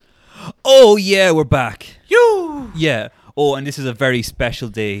Oh yeah, we're back. You. Yeah. Oh, and this is a very special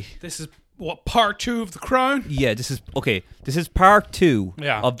day. This is what, part 2 of The Crown? Yeah, this is okay. This is part 2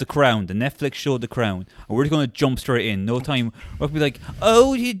 Yeah. of The Crown, the Netflix show The Crown. And we're just gonna jump straight in. No time. We're gonna be like,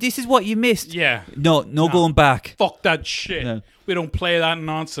 oh, this is what you missed. Yeah. No going back. Fuck that shit. No. We don't play that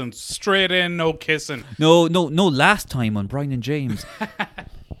nonsense. Straight in, no kissing. No. Last time on Brian and James.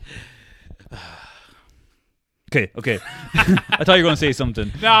 Okay. I thought you were going to say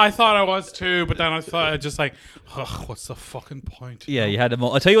something. No, I thought I was too, but then I thought I just like, ugh, what's the fucking point? Yeah, you had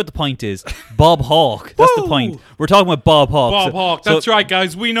I'll tell you what the point is. Bob Hawke. That's the Woo! point. We're talking about Bob Hawke. Bob Hawke. That's right,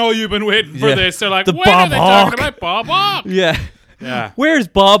 guys. We know you've been waiting for Yeah. this. They're like, The when Bob are they Hawke. talking about Bob Hawke? Yeah. Yeah. Where's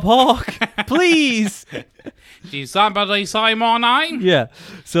Bob Hawke? Please. Do somebody say my name? Yeah.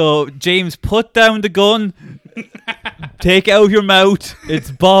 So, James, put down the gun. Take it out of your mouth.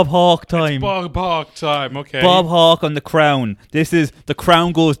 It's Bob Hawke time. Bob Hawke time, okay. Bob Hawke on The Crown. This is The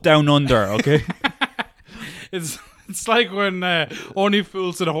Crown Goes Down Under, okay? It's like when Only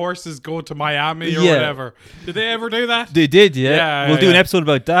Fools and Horses go to Miami or Yeah. whatever. Did they ever do that? They did, yeah. Yeah, We'll do an yeah. episode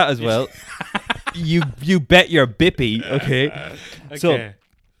about that as well. You bet your bippy, okay? So, Okay.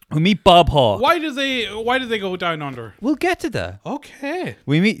 we meet Bob Hawke. Why did they go down under? We'll get to that. Okay.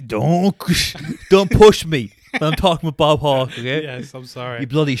 We meet. Don't push me. I'm talking with Bob Hawke, okay? Yes, I'm sorry. You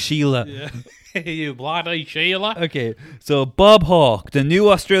bloody Sheila. Yeah. You bloody Sheila. Okay, so Bob Hawke, the new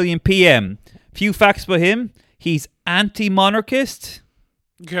Australian PM. Few facts about him. He's anti-monarchist,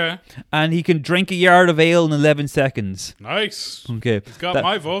 Okay. and he can drink a yard of ale in 11 seconds. Nice. Okay. He's got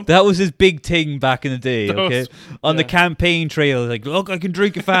my vote. That was his big thing back in the day, That okay? was- On the yeah. campaign trail, like, look, I can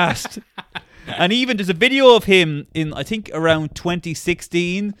drink it fast. And even there's a video of him in, I think, around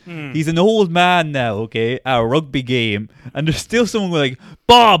 2016. He's an old man now, okay, at a rugby game. And there's still someone like,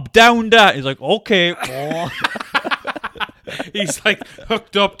 Bob, down that. He's like, okay. He's like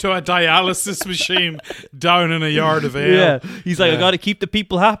hooked up to a dialysis machine down in a yard of ale. Yeah. He's like, I Yeah. got to keep the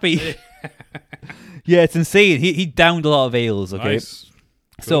people happy. Yeah, it's insane. He downed a lot of ales, okay? Nice.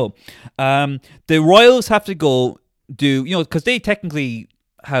 So, the royals have to go do, because they technically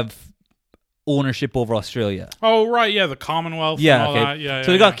have ownership over Australia. Oh, right. Yeah, the Commonwealth Yeah, and all okay. that. Yeah,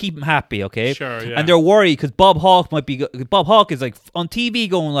 So they got to keep him happy, okay? Sure, yeah. And they're worried because Bob Hawke is like on TV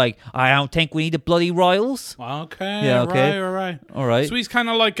going like, I don't think we need the bloody royals. Okay. Yeah, okay. Right. All right. So he's kind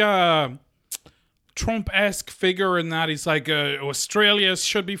of like a Trump-esque figure in that he's like, Australia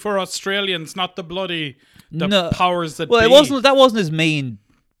should be for Australians, not the bloody No. powers that Well, be. that wasn't his main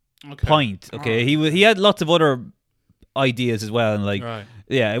Okay. point, okay? He had lots of other ideas as well, and like, Right.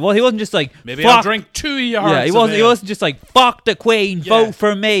 yeah. Well, he wasn't just like, Maybe fuck. I'll drink 2 yards. Yeah, he of ale. wasn't just like, fuck the Queen, Yeah. vote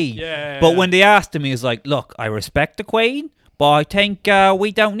for me. Yeah. But when they asked him, he was like, look, I respect the Queen, but I think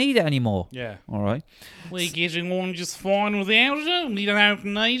we don't need it anymore. Yeah. All right. We're getting on just fine without it. We don't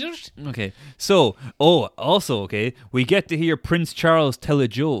need it. Okay. So, also, okay, we get to hear Prince Charles tell a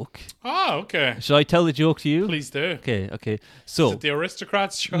joke. Oh, okay. Shall I tell the joke to you? Please do. Okay. So, The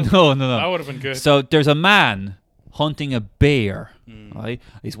Aristocrats show. no. That would have been good. So there's a man hunting a bear, right?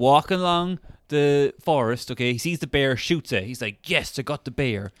 He's walking along the forest, okay? He sees the bear, shoots it. He's like, yes, I got the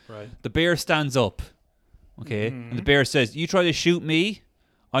bear. Right. The bear stands up, okay? And the bear says, you try to shoot me,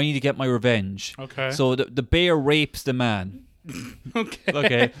 I need to get my revenge. Okay. So the bear rapes the man. Okay.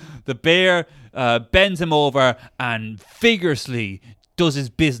 Okay. The bear bends him over and vigorously does his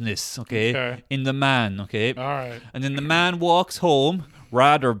business, Okay. in the man, okay? All right. And then the man walks home,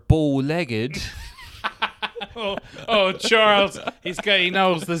 rather bow-legged. Oh, Charles. He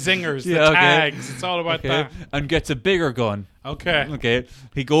knows the zingers, the Yeah, okay. tags. It's all about Okay, that. and gets a bigger gun. Okay. Okay,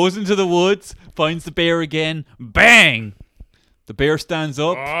 he goes into the woods, finds the bear again. Bang! The bear stands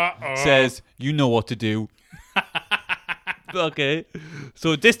up, Uh-oh. says, "You know what to do." Okay,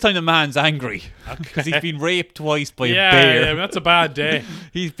 so this time the man's angry because he's been raped twice by a bear. Yeah, that's a bad day.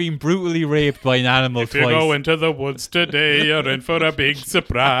 He's been brutally raped by an animal If you twice. go into the woods today, you're in for a big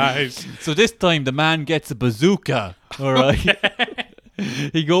surprise. So this time the man gets a bazooka. All right.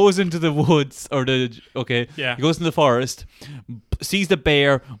 He goes into the woods Yeah. He goes in the forest, sees the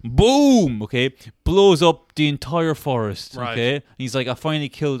bear, boom, okay, blows up the entire forest, Right. okay. He's like, I finally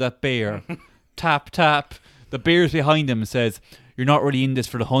killed that bear. Tap tap. The bear's behind him and says, "You're not really in this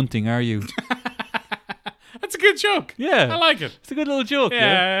for the hunting, are you?" That's a good joke. Yeah. I like it. It's a good little joke.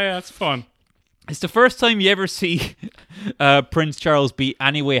 Yeah, that's fun. It's the first time you ever see Prince Charles be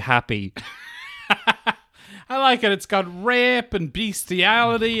anyway happy. I like it. It's got rape and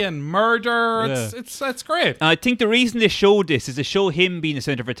bestiality and murder. Yeah. It's great. And I think the reason they showed this is to show him being the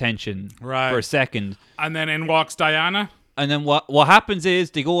center of attention Right. for a second. And then in walks Diana. And then what happens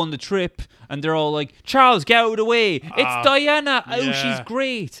is they go on the trip and they're all like, Charles, get out of the way. It's Diana. Oh, yeah. she's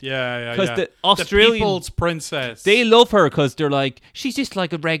great. Yeah. Because the Australian... The people's princess. They love her because they're like, she's just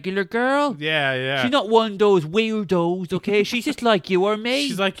like a regular girl. Yeah. She's not one of those weirdos, okay? She's just like you or me.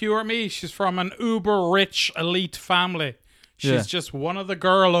 She's like you or me. She's from an uber rich elite family. She's just one of the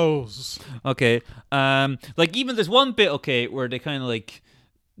girlos. Okay. Like even there's one bit, okay, where they kind of like,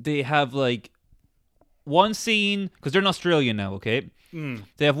 they have like one scene, because they're in Australia now, okay?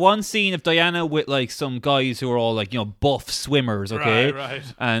 They have one scene of Diana with like some guys who are all like, buff swimmers, okay? Right.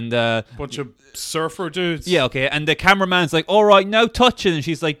 And bunch of surfer dudes. yeah, okay. And the cameraman's like, all right, now touching. And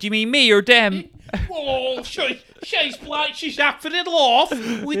she's like, do you mean me or them? Oh, she's like, she's having it off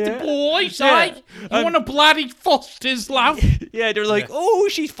with the boys, Yeah. You want to bloody fust his love? Yeah, they're like, oh,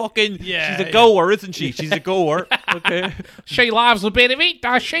 she's fucking, Yeah, she's a goer, isn't she? She's a goer. Okay. She loves a bit of it,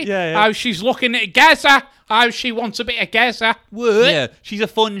 does she? Yeah. Oh, she's looking at Gaza. Oh, she wants a bit of Gaza. What? Yeah, she's a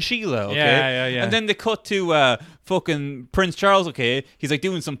fun Sheila, okay? Yeah. And then they cut to fucking Prince Charles, okay? He's like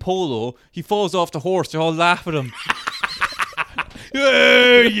doing some polo. He falls off the horse. They're all laughing at him.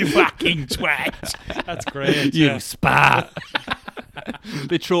 Oh, you fucking twat. That's great. You spat.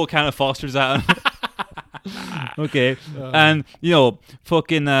 They throw a can of Foster's at him. Okay. And,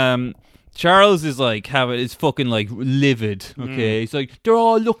 fucking... Charles is like is fucking like livid, okay? He's like, they're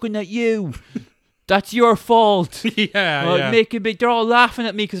all looking at you. That's your fault. Yeah. They're all laughing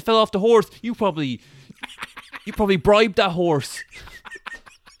at me because I fell off the horse. You probably bribed that horse.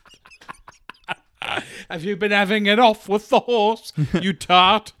 Have you been having it off with the horse, you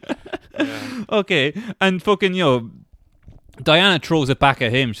tart? Okay, and fucking, Diana throws it back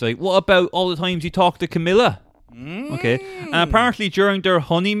at him. She's like, what about all the times you talked to Camilla? Okay, and apparently during their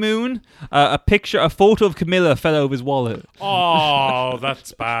honeymoon, a photo of Camilla fell out of his wallet. Oh,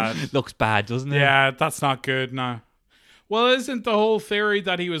 that's bad. Looks bad, doesn't it? Yeah, that's not good, no. Well, isn't the whole theory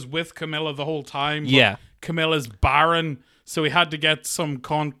that he was with Camilla the whole time? Yeah. Camilla's barren, so he had to get some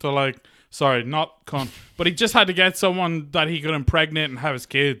cunt to like... Sorry, not cunt. But he just had to get someone that he could impregnate and have his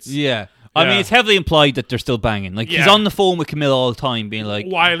kids. Yeah. I mean, it's heavily implied that they're still banging. Like, he's on the phone with Camilla all the time, being like...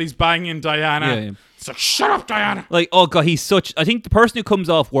 While he's banging Diana. Yeah. So shut up, Diana! Like, oh god, he's such... I think the person who comes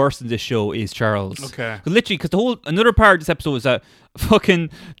off worse in this show is Charles. Okay. Literally, because another part of this episode is that fucking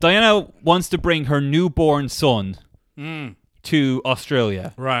Diana wants to bring her newborn son to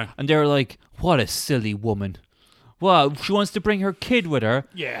Australia. Right. And they're like, what a silly woman. Well, she wants to bring her kid with her.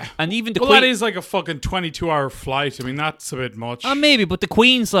 Yeah. And even the Well, Queen... that is like a fucking 22-hour flight. I mean, that's a bit much. Maybe, but the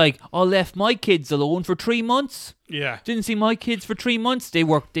Queen's like, I left my kids alone for 3 months. Yeah. Didn't see my kids for 3 months. They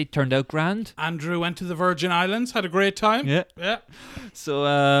turned out grand. Andrew went to the Virgin Islands, had a great time. Yeah.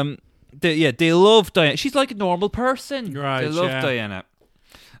 So, they love Diana. She's like a normal person. Right, They love Diana.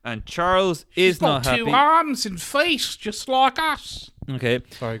 And Charles is not happy. 2 arms and face, just like us. Okay.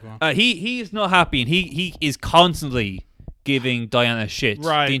 Sorry, go on. He is not happy, and he is constantly giving Diana shit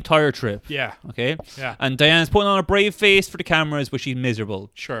the entire trip. Yeah. Okay? Yeah. And Diana's putting on a brave face for the cameras, but she's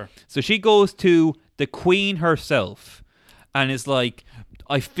miserable. Sure. So she goes to the Queen herself and is like,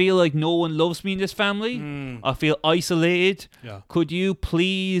 I feel like no one loves me in this family. I feel isolated. Yeah. Could you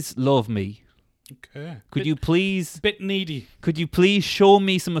please love me? Okay. Could you please... Bit needy. Could you please show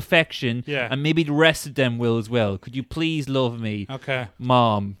me some affection? Yeah. And maybe the rest of them will as well. Could you please love me? Okay.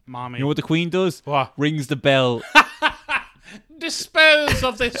 Mom. Mommy. You know what the Queen does? What? Rings the bell. Dispose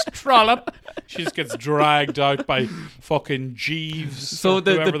of this trollop. She just gets dragged out by fucking Jeeves. So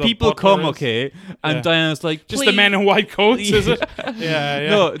whoever the people butler come, is. okay, and Yeah. Diana's like, Just the men in white coats, is it? Yeah.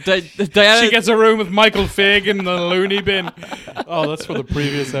 No, Diana... She gets a room with Michael Fagan in the loony bin. Oh, that's for the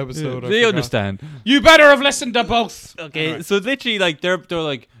previous episode. I They forgot. understand. You better have listened to both. Okay, Alright. so literally, like, they're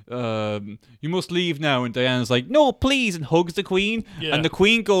like, you must leave now, and Diana's like, no, please, and hugs the Queen, Yeah. and the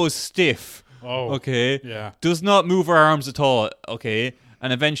Queen goes stiff. Oh. Okay. Yeah. Does not move her arms at all. Okay.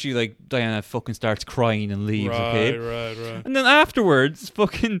 And eventually, like, Diana fucking starts crying and leaves. Okay. Right. And then afterwards,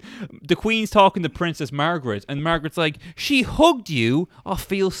 fucking the Queen's talking to Princess Margaret, and Margaret's like, she hugged you. I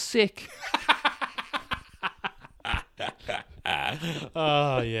feel sick.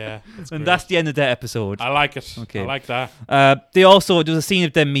 Oh, yeah. And that's the end of that episode. I like it. Okay. I like that. There's a scene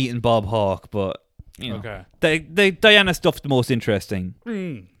of them meeting Bob Hawke, but you know, Okay. the Diana stuff's the most interesting.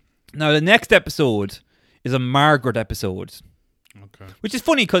 Now the next episode is a Margaret episode, Okay. which is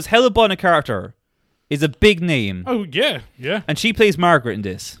funny because Helen Bonham Carter is a big name, Oh, yeah. Yeah. and she plays Margaret in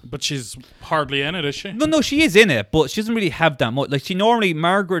this. But she's hardly in it, is she? No, she is in it, but she doesn't really have that much. Like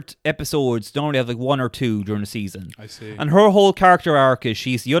Margaret episodes normally have like 1 or 2 during the season. I see. And her whole character arc is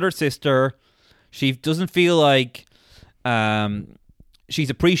she's the other sister. She doesn't feel like she's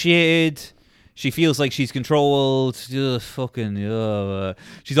appreciated. she feels like she's controlled. She's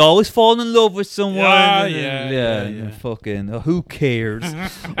always falling in love with someone. Yeah. Fucking who cares?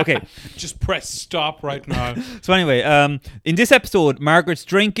 Okay, Just press stop right now. so anyway, in this episode, Margaret's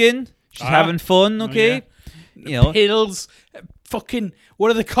drinking. She's having fun. Okay, you know. Pills, fucking, what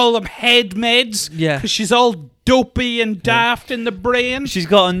do they call them? Head meds? Yeah. Because she's all dopey and daft in the brain. She's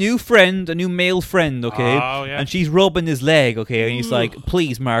got a new friend, a new male friend, okay? Oh, yeah. And she's rubbing his leg, okay? And he's like,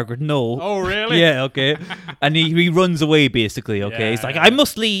 please, Margaret, no. Oh, really? Yeah, okay. And he runs away, basically, okay? He's like, I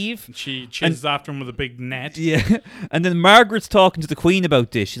must leave. She chases after him with a big net. Yeah. And then Margaret's talking to the Queen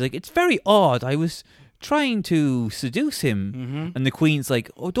about this. She's like, it's very odd. I was trying to seduce him. Mm-hmm. And the Queen's like,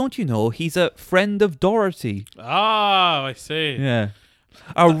 oh, don't you know? He's a friend of Dorothy. Oh, I see. Yeah.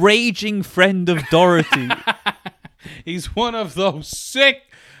 A raging friend of Dorothy. He's one of those sick,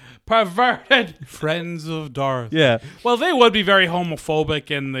 perverted friends of Dorothy. Yeah. Well, they would be very homophobic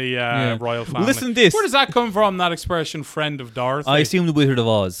in the royal family. Listen to this. Where does that come from, that expression, friend of Dorothy? I assume the Wizard of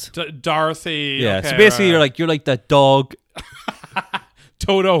Oz. Dorothy. Yeah. Okay, So basically, right. you're like that dog.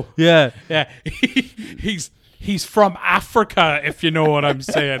 Toto. Yeah. Yeah. He's from Africa, if you know what I'm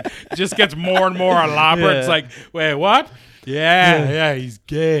saying. It just gets more and more elaborate. Yeah. It's like, wait, what? Yeah, he's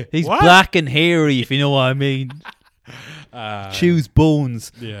gay. He's what? black and hairy, if you know what I mean. Chews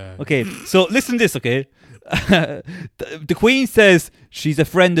bones. Yeah. Okay, so listen to this, okay? The Queen says she's a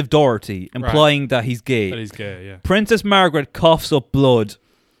friend of Dorothy, implying that he's gay. That he's gay, yeah. Princess Margaret coughs up blood.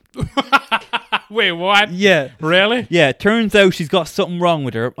 Wait, what? Yeah. Really? Yeah, it turns out she's got something wrong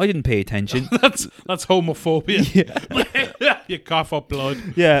with her. I didn't pay attention. That's homophobia. You cough up blood.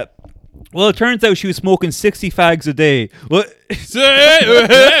 Yeah. Well, it turns out she was smoking 60 fags a day. What?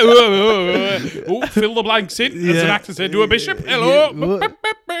 Oh, fill the blanks in. As an actor said to a bishop. Hello.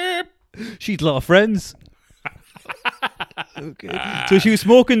 She'd a lot of friends. Okay. So she was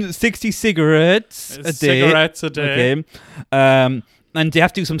smoking 60 cigarettes a day. Cigarettes a day. Okay. And they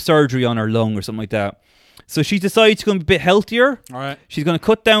have to do some surgery on her lung or something like that. So she decides she's going to be a bit healthier. All right. She's going to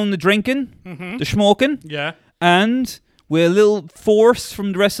cut down the drinking, the smoking, Yeah. and with a little force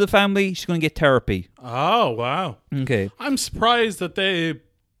from the rest of the family, she's going to get therapy. Oh, wow. Okay. I'm surprised that they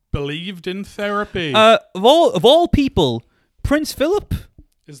believed in therapy. Of all people, Prince Philip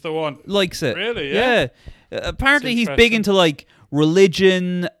Is the one. likes it. Really? Yeah. Apparently, he's big interesting. into like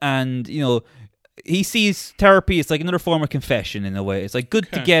religion, and he sees therapy as like another form of confession in a way. It's like good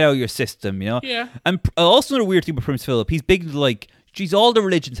to get out of your system, Yeah. And also another weird thing with Prince Philip, he's big into like, geez, all the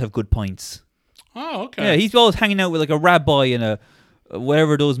religions have good points. Oh, okay. Yeah, he's always hanging out with like a rabbi and a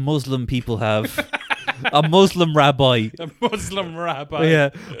whatever those Muslim people have, a Muslim rabbi. A Muslim rabbi. Yeah.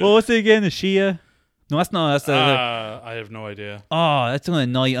 Well, what's it again? A Shia? No, that's not. That's I have no idea. that's on a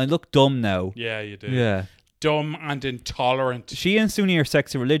night. I look dumb now. Yeah, you do. Yeah. Dumb and intolerant. Shia and Sunni are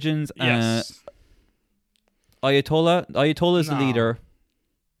sects of religions. Yes. Ayatollah is the No. leader.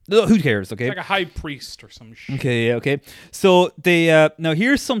 No, who cares? Okay. It's like a high priest or some shit. Okay. Yeah. Okay. So they now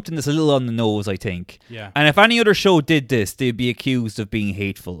here's something that's a little on the nose, I think. Yeah. And if any other show did this, they'd be accused of being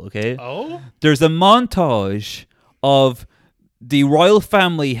hateful. Okay. Oh? There's a montage of the royal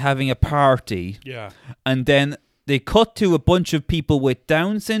family having a party, Yeah. and then they cut to a bunch of people with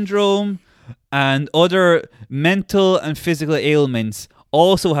Down syndrome and other mental and physical ailments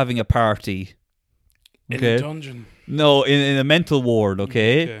also having a party. In a dungeon. No, in a mental ward,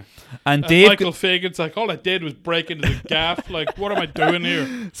 okay? Okay. And And Dave, Michael Fagan's like, all I did was break into the gaff. Like, what am I doing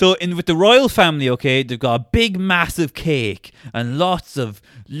here? so with the royal family, okay, they've got a big, massive cake and lots of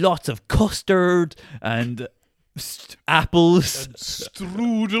custard and apples.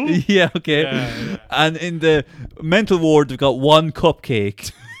 Strudel. Yeah, okay. Yeah. And in the mental ward, they've got one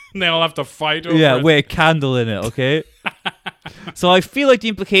cupcake. And they all have to fight over Yeah, it. with a candle in it, okay? So I feel like the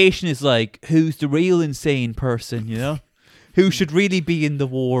implication is like, who's the real insane person, Who should really be in the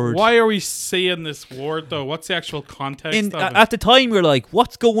ward? Why are we seeing this ward, though? What's the actual context of it? At the time, we're like,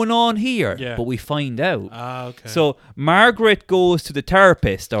 what's going on here? Yeah. But we find out. Ah, okay. So Margaret goes to the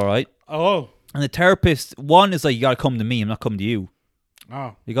therapist, all right? Oh. And the therapist, one is like, you got to come to me. I'm not coming to you.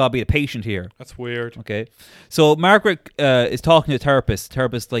 Oh, You got to be a patient here. that's weird. Okay. So Margaret is talking to the therapist. The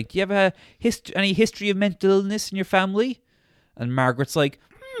therapist's like, do you have any history of mental illness in your family? And Margaret's like,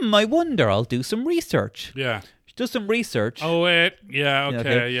 I wonder. I'll do some research. Yeah. She does some research. Oh, wait. Yeah, okay.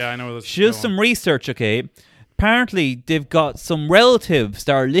 okay. Yeah, I know where this She does is some going. research, okay? Apparently, they've got some relatives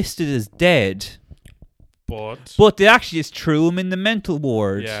that are listed as dead, but they actually just threw them in the mental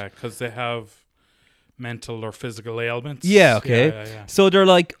ward. Yeah, because they have mental or physical ailments. Yeah, okay. Yeah. So they're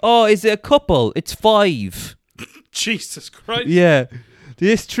like, oh, is it a couple? It's 5. Jesus Christ. Yeah. They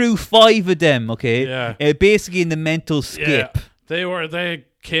just threw 5 of them, okay? Yeah. Basically in the mental skip. Yeah. They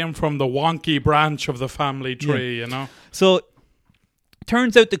came from the wonky branch of the family tree, you know? So,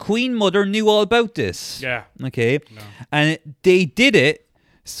 turns out the Queen Mother knew all about this. Yeah. Okay. And they did it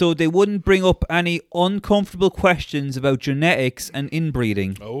so they wouldn't bring up any uncomfortable questions about genetics and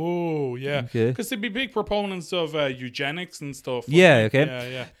inbreeding. Oh, yeah. Okay. Because they'd be big proponents of eugenics and stuff. Yeah, wouldn't they?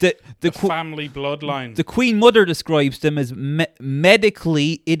 okay. Yeah, The The family bloodline. the Queen Mother describes them as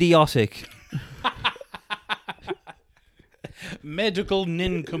medically idiotic. Medical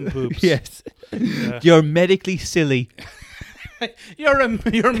nincompoops. Yes. You're medically silly.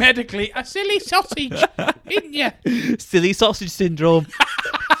 You're medically a silly sausage, isn't you? Silly sausage syndrome.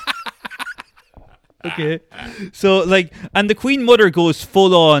 Okay. So, like, and the Queen Mother goes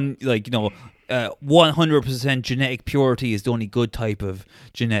full on, like, 100% genetic purity is the only good type of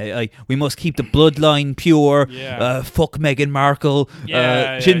genetic. Like, we must keep the bloodline pure. Yeah. Fuck Meghan Markle. She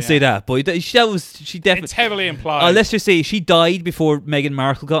didn't say that, but she definitely. It's heavily implied. Let's just say she died before Meghan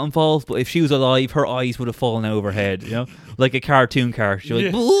Markle got involved. But if she was alive, her eyes would have fallen out of her head. Like a cartoon character.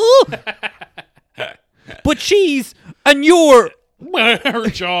 Like, but she's and you're. Her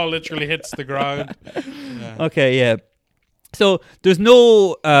jaw literally hits the ground. Yeah. Okay, yeah. So there's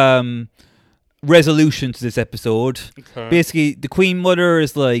no resolution to this episode. Okay. Basically, the Queen Mother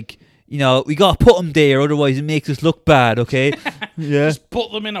is like, we gotta put them there, otherwise it makes us look bad. Okay, yeah. Just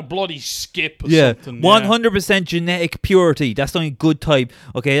put them in a bloody skip or something. 100% genetic purity. That's the only good type.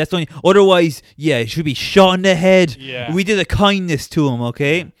 Okay, that's the only. Otherwise, it should be shot in the head. Yeah. We did a kindness to him.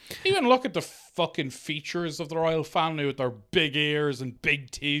 Okay. Even look at the fucking features of the royal family with their big ears and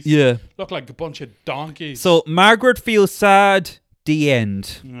big teeth. Yeah. Look like a bunch of donkeys. So Margaret feels sad. The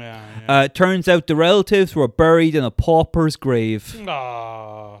end. Yeah. Turns out the relatives were buried in a pauper's grave.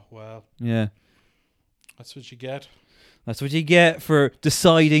 Well. Yeah. That's what you get. That's what you get for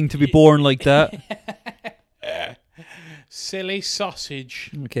deciding to be born like that. Silly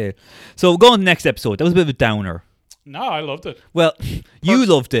sausage. Okay. So we'll go on to the next episode. That was a bit of a downer. No, I loved it. Well, you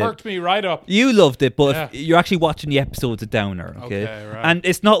loved it. Perked me right up. You loved it, but if you're actually watching the episode, it's a downer. Okay. Right. And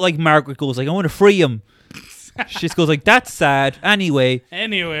it's not like Margaret goes like, I want to free him. She just goes like, that's sad. Anyway.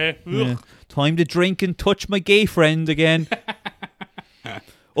 Yeah. Time to drink and touch my gay friend again.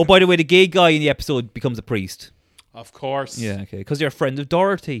 Oh, by the way, the gay guy in the episode becomes a priest. Of course. Yeah, okay. Because you're a friend of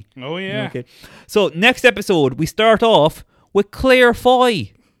Dorothy. Oh, yeah. Okay. So, next episode, we start off with Claire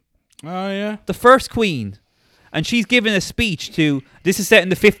Foy. Oh, yeah. The first queen. And she's giving a speech to... This is set in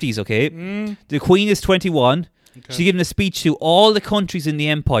the 50s, okay? The queen is 21. Okay. She's giving a speech to all the countries in the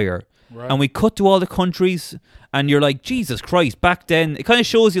empire. Right. And we cut to all the countries, and you're like, Jesus Christ, back then, it kind of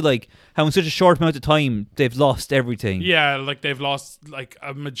shows you like how in such a short amount of time they've lost everything. Yeah, like they've lost like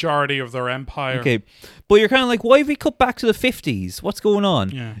a majority of their empire. Okay, but you're kind of like, why have we cut back to the 50s? What's going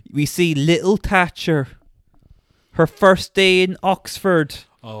on? Yeah. We see little Thatcher, her first day in Oxford.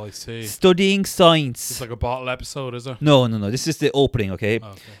 Oh, I see. Studying science. It's like a bottle episode, is it? No. This is the opening, okay?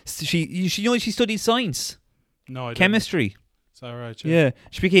 Oh, okay. She she studied science. No, I didn't. Chemistry. Is that right? Yeah.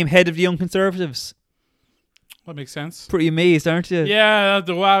 She became head of the Young Conservatives. That makes sense. Pretty amazed, aren't you? Yeah,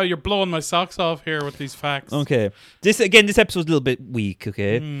 wow, you're blowing my socks off here with these facts. Okay. This episode's a little bit weak,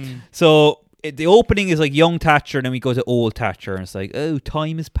 okay? So, the opening is like young Thatcher, and then we go to old Thatcher, and it's like, oh,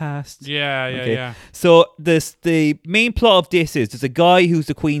 time has passed. Yeah. So, the main plot of this is there's a guy who's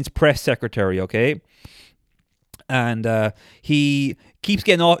the Queen's press secretary, okay? And he keeps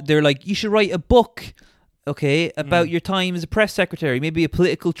getting off. They're like, you should write a book, okay, about your time as a press secretary, maybe a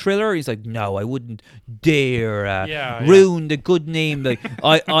political thriller. He's like, no, I wouldn't dare ruin the good name.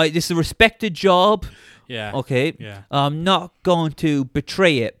 Like, this is a respected job. Yeah. Okay. Yeah. I'm not going to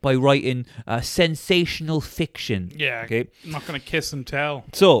betray it by writing sensational fiction. Yeah. Okay. I'm not going to kiss and tell.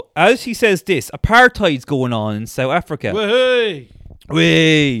 So, as he says this, apartheid's going on in South Africa.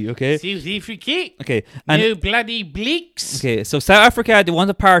 Way. Okay. South Africa. Okay. And no bloody bleaks. okay, so South Africa, they want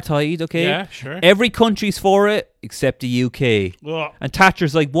apartheid, okay? Yeah, sure. Every country's for it except the UK. Ugh. And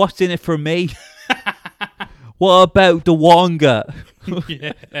Thatcher's like, what's in it for me? What about the Wonga?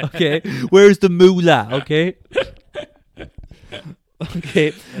 Yeah. Okay. Where's the moolah? Okay.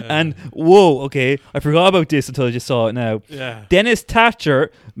 Okay. And whoa, okay. I forgot about this until I just saw it now. Yeah. Dennis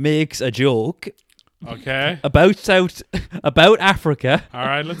Thatcher makes a joke. Okay. About Africa. All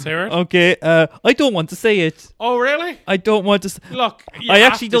right, let's hear it. Okay. I don't want to say it. Oh, really? I don't want to. Look, I actually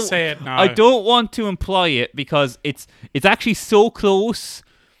have to don't say it now. I don't want to imply it because it's actually so close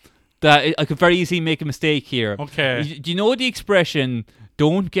that I could very easily make a mistake here. Okay. Do you know the expression?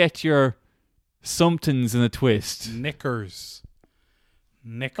 Don't get your somethings in a twist. Knickers.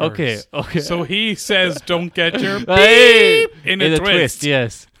 Okay. So he says, "Don't get your Hey! beep in a twist."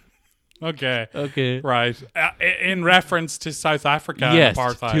 Yes. Okay. Okay. Right. In reference to South Africa and Yes,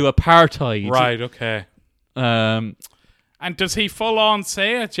 apartheid. to apartheid. Right, okay. Um, And does he full on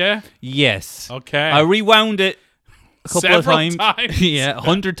say it, yeah? yes. Okay. I rewound it a couple Several of times. Yeah,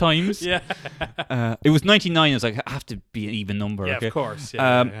 100 times. Yeah. It was 99. I was like, I have to be an even number. Yeah, okay? of course.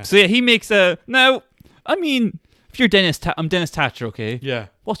 Yeah, yeah. So yeah, he makes a... Now, I mean, if you're I'm Dennis Thatcher, okay? Yeah.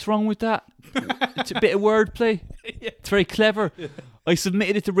 What's wrong with that? It's a bit of wordplay. It's very clever. I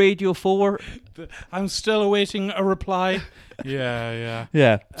submitted it to Radio 4. I'm still awaiting a reply. Yeah.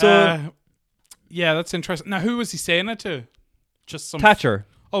 Yeah. So, Yeah, that's interesting. Now, who was he saying it to? Just some... Thatcher.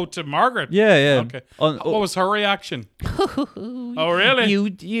 Oh, to Margaret? Yeah. Okay. What was her reaction? Oh, really?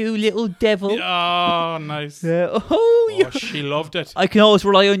 You little devil. Oh, nice. Yeah. Oh, she loved it. I can always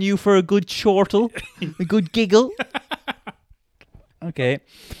rely on you for a good chortle, a good giggle. Okay.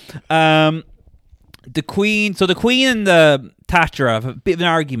 The Queen and the Thatcher have a bit of an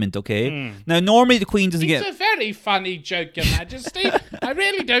argument, okay? Now, normally the Queen doesn't It's a very funny joke, Your Majesty. I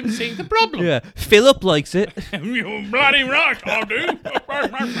really don't see the problem. Yeah, Philip likes it. You bloody right, I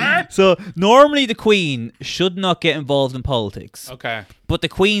do. So, normally the Queen should not get involved in politics. Okay. But the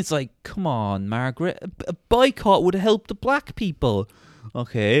Queen's like, come on, Margaret, a boycott would help the black people.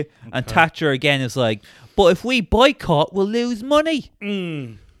 Okay. And Thatcher again is like, but if we boycott, we'll lose money.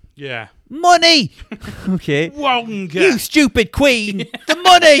 Yeah. Money! Okay. Wonga. You stupid Queen! The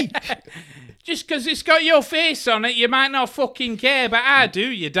money! Just because it's got your face on it, you might not fucking care, but I do,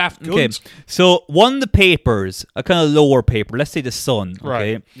 you daft Okay. cunt. So, one of the papers, a kind of lower paper, let's say The Sun,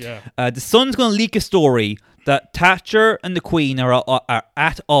 okay? Right. Yeah. The Sun's going to leak a story that Thatcher and the Queen are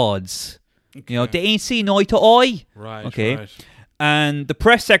at odds. You know, they ain't seen eye to eye. Right. Okay. Right. And the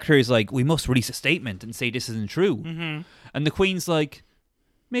press secretary is like, we must release a statement and say this isn't true. Mm-hmm. And the Queen's like,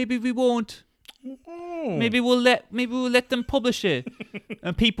 maybe we won't. Oh. Maybe we'll let them publish it,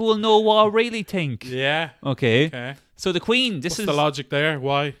 and people will know what I really think. Yeah. Okay. Okay. So the Queen, What's the logic there?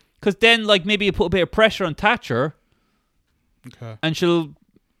 Why? because then like maybe you put a bit of pressure on Thatcher, Okay. and she'll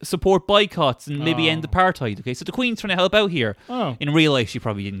support boycotts and maybe end apartheid. Okay. So the Queen's trying to help out here. Oh. In real life, she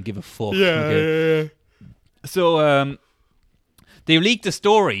probably didn't give a fuck. Yeah. Okay? Yeah. So they leaked the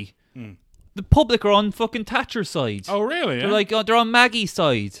story. The public are on fucking Thatcher's side. Oh, really? They're like, they're on Maggie's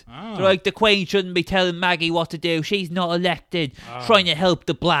side. Oh. They're like, the Queen shouldn't be telling Maggie what to do. She's not elected. Trying to help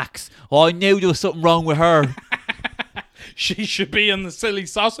the blacks. Oh, I knew there was something wrong with her. She should be in the silly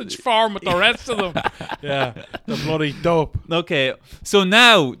sausage farm with the rest of them. Yeah, the bloody dope. Okay, so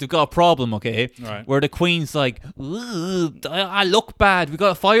now they've got a problem, okay? Right. Where the Queen's like, "Ugh, I look bad. We got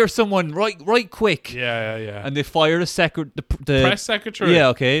to fire someone right quick. Yeah. And they fire the Press secretary. Yeah,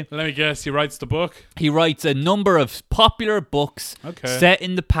 okay. Let me guess, he writes the book. He writes a number of popular books set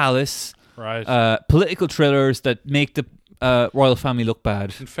in the palace. Right. Political thrillers that make the royal family look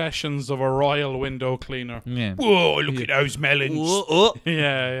bad. Confessions of a royal window cleaner. Yeah. Whoa, look at those melons.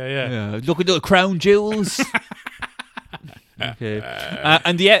 Yeah. Yeah. Look at the crown jewels. Okay.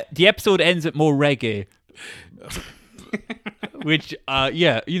 And the episode ends at more reggae. Which,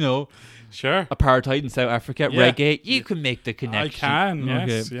 you know, Sure. apartheid in South Africa, Yeah. reggae, you can make the connection. I can,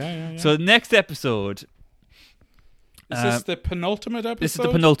 yes. Okay. Yeah. So the next episode... Is this the penultimate episode? This is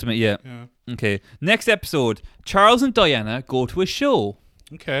the penultimate, yeah. Okay. Next episode, Charles and Diana go to a show.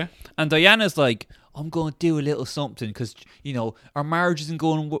 Okay. And Diana's like, I'm going to do a little something because, you know, our marriage isn't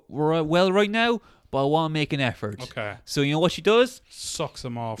going well right now, but I want to make an effort. Okay. So you know what she does? Sucks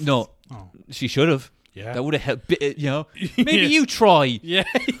him off. No. Oh. She should have. Yeah. That would have helped, you know. Maybe you try. Yeah.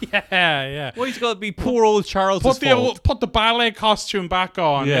 Why it's got to be poor old Charles' fault? Put the ballet costume back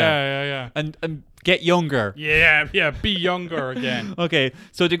on. Yeah. Yeah. And get younger. Yeah. Be younger again. Okay,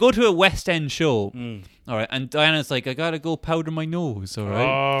 so they go to a West End show. All right, and Diana's like, I gotta go powder my nose. All right.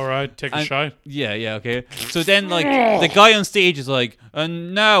 All right. Take a shot. Yeah. Okay. So then, like, the guy on stage is like,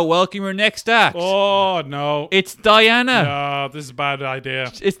 and now welcome your next act. Oh no. It's Diana. No, this is a bad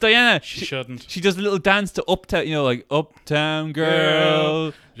idea. It's Diana. She shouldn't. She does a little dance to Uptown, you know, like Uptown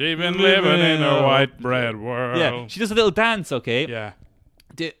Girl. She's been living in a white bread world. Yeah, she does a little dance, okay? Yeah.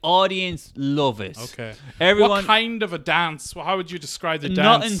 The audience love it. Okay. Everyone. What kind of a dance? How would you describe the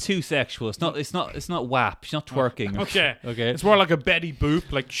dance? Nothing too sexual. It's not WAP. She's not twerking. Okay. Okay. It's more like a Betty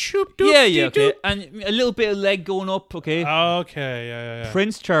Boop, like shoot doop. Yeah. Okay. And a little bit of leg going up. Okay. Okay. Yeah.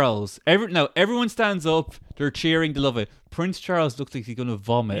 Prince Charles. Everyone stands up. They're cheering. They love it. Prince Charles looks like he's gonna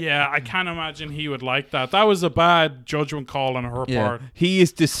vomit. Yeah, I can't imagine he would like that. That was a bad judgment call on her part. He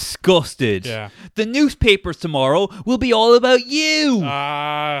is disgusted. Yeah. The newspapers tomorrow will be all about you. He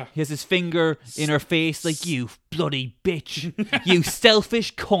has his finger in her face like, you bloody bitch. You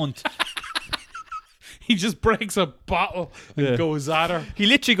selfish cunt. He just breaks a bottle and goes at her. He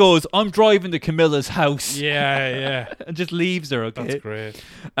literally goes, I'm driving to Camilla's house. Yeah. And just leaves her, okay? That's great.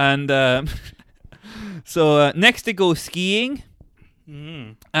 And so next they go skiing.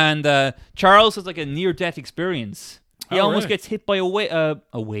 And Charles has like a near-death experience. He almost gets hit by a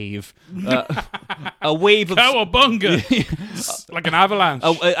wave. A wave of Cowabunga. Like an avalanche.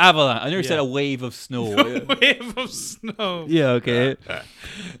 Avalanche. I never said a wave of snow. A wave of snow. Yeah, okay.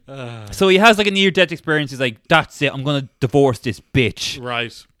 So he has like a near-death experience. He's like, that's it. I'm going to divorce this bitch.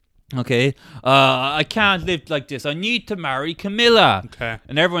 Right. Okay. I can't live like this. I need to marry Camilla. Okay.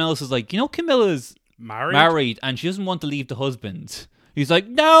 And everyone else is like, Camilla's married and she doesn't want to leave the husband. He's like,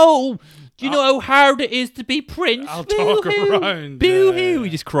 no. Do you know how hard it is to be prince? I'll talk around. Boo-hoo. Yeah. He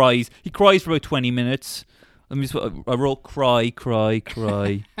just cries. He cries for about 20 minutes. I wrote cry.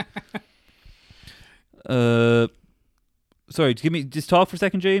 Sorry, just talk for a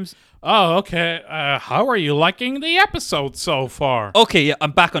second, James. Oh, okay. How are you liking the episode so far? Okay, yeah,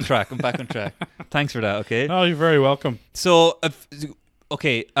 I'm back on track. Thanks for that, okay? Oh, you're very welcome. So,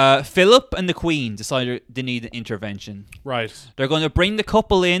 Philip and the Queen decided they need an intervention. Right. They're going to bring the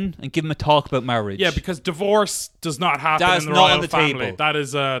couple in and give them a talk about marriage. Yeah, because divorce does not happen That's in the not royal on the family.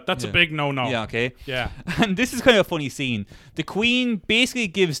 table. That's a big no-no. Yeah, okay. Yeah. And this is kind of a funny scene. The Queen basically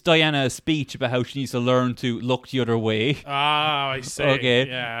gives Diana a speech about how she needs to learn to look the other way. Ah, I see. Okay.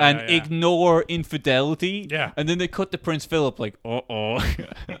 Yeah, and ignore infidelity. Yeah. And then they cut to Prince Philip like, oh,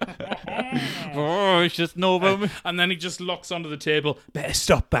 it's just no problem. And then he just looks under the table. Better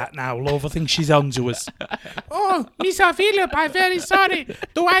stop that now, love. I think she's on to us. Oh, Mr. Philip, I'm very sorry.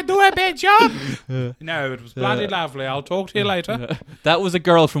 Do I do a bad job? No, it was bloody lovely. I'll talk to you later. That was a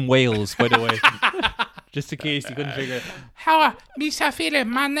girl from Wales, by the way. Just in case you couldn't figure it. How, Mr. Philip,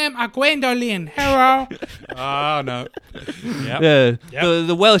 my name is Gwendolyn. Hello. Oh, no. Yep.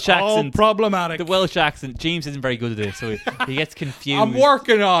 The Welsh accent. All problematic. The Welsh accent. James isn't very good at this, so he gets confused. I'm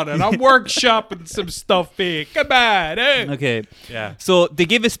working on it. I'm workshopping some stuff here. Come on. Okay. Yeah. So they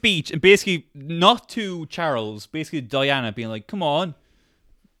give a speech, and basically, not to Charles, basically Diana being like, come on,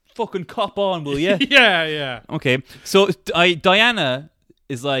 fucking cop on, will you? Yeah. Okay. So Diana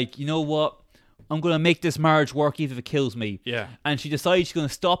is like, you know what? I'm going to make this marriage work even if it kills me. Yeah. And she decides she's going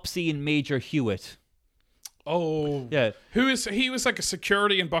to stop seeing Major Hewitt. Oh. Yeah. He was like a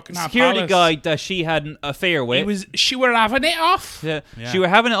security in Buckingham Security Palace. guy that she had an affair with. She were having it off. Yeah. She were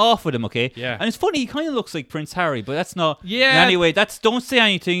having it off with him, okay? Yeah. And it's funny, he kind of looks like Prince Harry, but that's not. Yeah. Anyway, don't say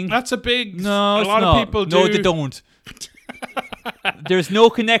anything. That's a big. No, a it's lot not. of people do. No, they don't. There's no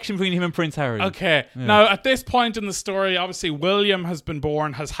connection between him and Prince Harry. Okay. Yeah. Now, at this point in the story, obviously William has been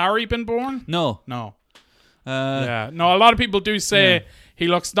born. Has Harry been born? No. Yeah. No, a lot of people do say he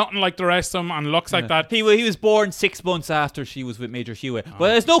looks nothing like the rest of them and looks like that. He was born 6 months after she was with Major Hewitt. But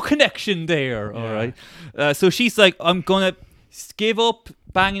there's no connection there, all right? So she's like, I'm going to give up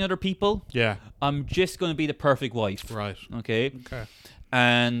banging other people. Yeah. I'm just going to be the perfect wife. Right. Okay.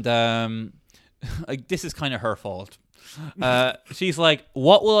 And this is kind of her fault. She's like,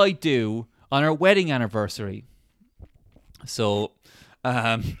 what will I do on our wedding anniversary? So,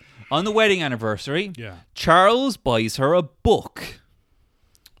 on the wedding anniversary, Charles buys her a book.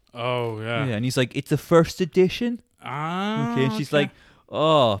 Oh, yeah. And he's like, it's the first edition. Okay. And she's like,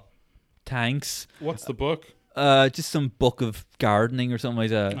 oh, thanks. What's the book? Just some book of gardening or something like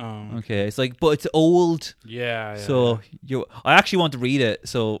that. Oh. Okay. It's like, but it's old. Yeah. So I actually want to read it,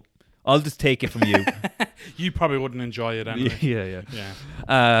 so I'll just take it from you. You probably wouldn't enjoy it anyway.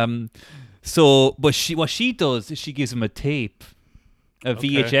 Yeah. So, but what she does is she gives him a tape. A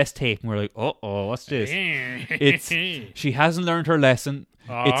VHS tape, and we're like, what's this? She hasn't learned her lesson.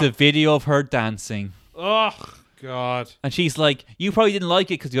 It's a video of her dancing. Oh, God. And she's like, you probably didn't like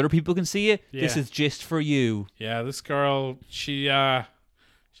it because the other people can see it. This is just for you. Yeah, this girl, she's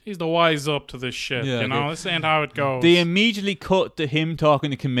the wise up to this shit, you know? This ain't how it goes. They immediately cut to him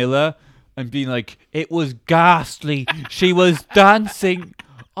talking to Camilla and being like, it was ghastly. She was dancing.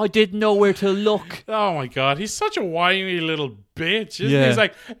 I didn't know where to look. Oh my God, he's such a whiny little bitch, isn't he? He's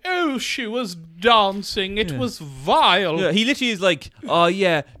like, oh, she was dancing. It was vile. Yeah, he literally is like, oh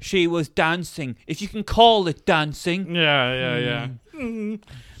yeah, she was dancing. If you can call it dancing. Yeah.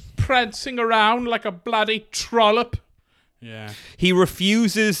 Prancing around like a bloody trollop. Yeah. He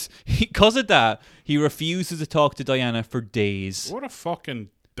refuses, because of that, he refuses to talk to Diana for days. What a fucking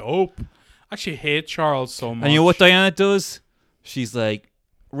dope. I actually hate Charles so much. And you know what Diana does? She's like,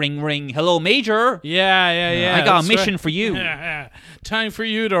 ring, ring. Hello, Major. Yeah. I got a mission for you. Yeah. Time for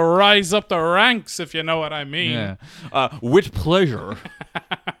you to rise up the ranks, if you know what I mean. Yeah. With pleasure.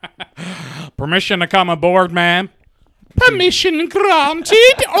 Permission to come aboard, ma'am. Permission granted.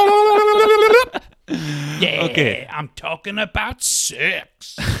 Yeah, Okay. I'm talking about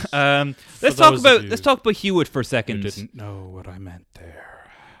sex. Let's those of you let's talk about Hewitt for a You second. didn't know what I meant there.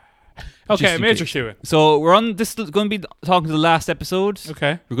 Just Okay, in Major case. Hewitt. So we're on. This is going to be talking to the last episode.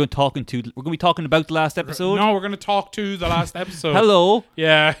 Okay. We're going to be talking about the last episode. No, we're going to talk to the last episode. Hello.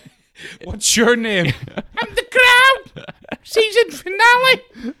 Yeah. What's your name? I'm the Crown. Season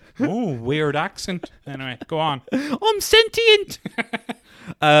finale. Oh, weird accent. Anyway, go on. I'm sentient.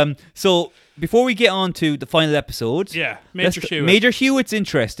 So before we get on to the final episode, Yeah, Major Hewitt. Major Hewitt's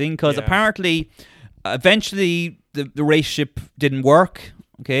interesting because Yeah. apparently, eventually the relationship didn't work.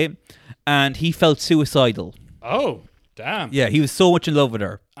 Okay, and he felt suicidal. Oh, damn. Yeah, he was so much in love with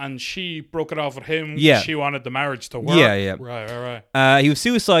her. And she broke it off with him. Yeah. She wanted the marriage to work. Yeah, yeah. Right. He was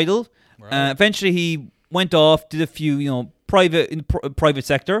suicidal. Right. Eventually, he went off, did a few, private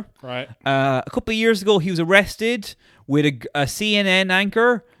sector. Right. A couple of years ago, he was arrested with a CNN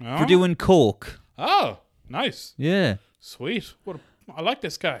anchor for doing coke. Oh, nice. Yeah, Sweet. I like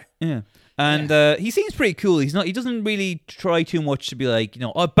this guy. yeah. And he seems pretty cool. He doesn't really try too much to be like,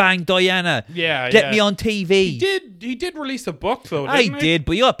 I banged Diana. Yeah, Get yeah. me on TV. He did release a book though, I didn't he? did,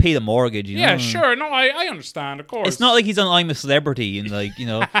 but you gotta pay the mortgage, Yeah, know? sure. No, I understand, of course. It's not like he's on I'm a Celebrity and like,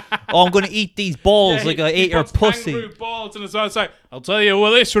 oh, I'm gonna eat these balls like I ate your puts pussy. kangaroo balls in his mouth. It's like, I'll tell you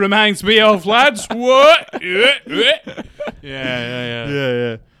what this reminds me of, lads. What? Yeah.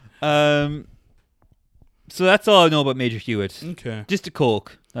 Yeah. So that's all I know about Major Hewitt. Okay. Just a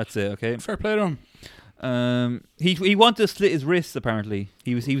coke. That's it. Okay. Fair play to him. He wanted to slit his wrists. Apparently,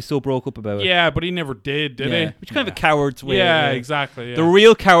 he was so broke up about it. Yeah, but he never did he? Which kind of a coward's way. Yeah, out. exactly. Yeah. The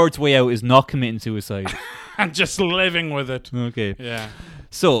real coward's way out is not committing suicide. And just living with it. Okay. Yeah.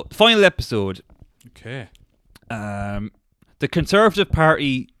 So final episode. Okay. The Conservative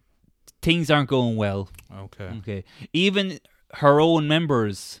Party, things aren't going well. Okay. Okay. Even her own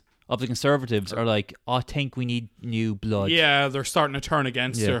members of the Conservatives are like, I think we need new blood. Yeah, they're starting to turn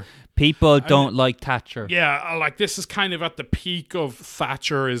against her. People don't like Thatcher. Yeah, like this is kind of at the peak of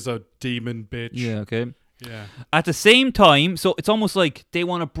Thatcher is a demon bitch. Yeah, okay. Yeah. At the same time, so it's almost like they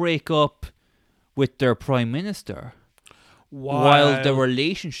want to break up with their Prime Minister while the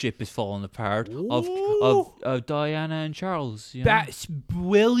relationship is falling apart of Diana and Charles. That's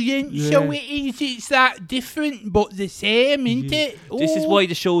brilliant. Yeah. So it's that different but the same, isn't it? This is why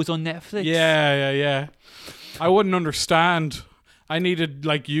the show's on Netflix. Yeah. I wouldn't understand. I needed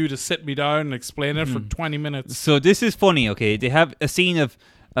like you to sit me down and explain it for 20 minutes. So this is funny, okay? They have a scene of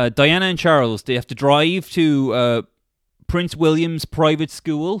Diana and Charles. They have to drive to Prince William's private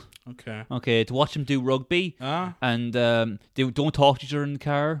school. Okay, to watch him do rugby. And they don't talk to each other in the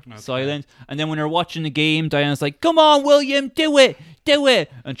car. Silent. And then when they're watching the game, Diana's like, come on, William, do it.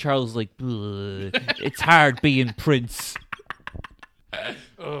 And Charles is like, it's hard being Prince.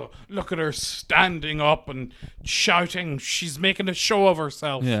 Oh, look at her standing up and shouting. She's making a show of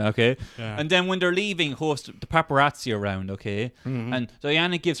herself. Yeah, okay. Yeah. And then when they're leaving, host the paparazzi around, okay? And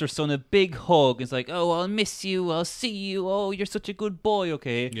Diana gives her son a big hug. It's like, oh, I'll miss you. I'll see you. Oh, you're such a good boy,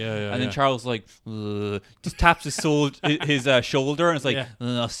 okay? Yeah. And then Charles like just taps his his shoulder and it's like, Yeah.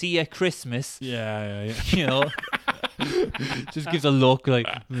 I'll see you at Christmas. Yeah. Just gives a look like,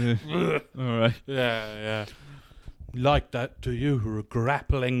 all right. Yeah. Like that, do you, who are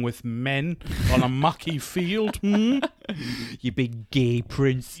grappling with men on a mucky field? You big gay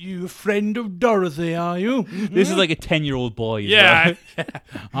prince. You a friend of Dorothy, are you? This is like a 10-year-old boy. Yeah.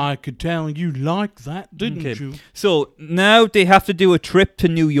 I could tell you liked that, didn't Okay. you? So now they have to do a trip to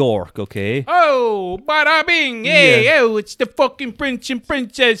New York, okay? Oh, bada bing, hey, oh, it's the fucking prince and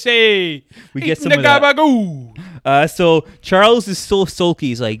princess, hey. We get Eating some the of that. gabagoo. So Charles is so sulky.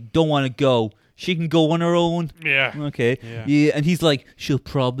 He's like, don't want to go. She can go on her own. Yeah. Okay. Yeah. And he's like, she'll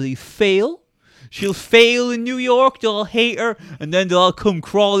probably fail. She'll fail in New York. They'll all hate her. And then they'll all come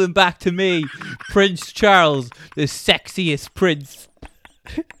crawling back to me. Prince Charles, the sexiest prince.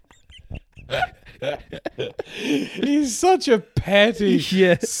 He's such a petty,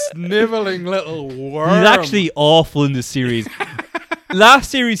 sniveling little worm. He's actually awful in this series.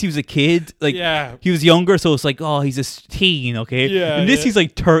 Last series, he was a kid. Like, he was younger, so it's like, oh, he's a teen, okay? Yeah, and this, yeah. he's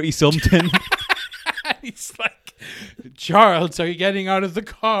like 30-something. He's like, Charles, are you getting out of the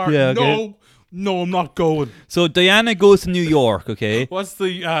car? Yeah, okay. No, I'm not going. So Diana goes to New York, okay? What's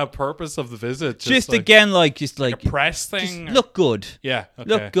the purpose of the visit? Just like, again, like, just like a press thing? just look good. Yeah, okay.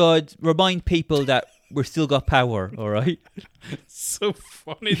 Look good. Remind people that we're still got power, all right? So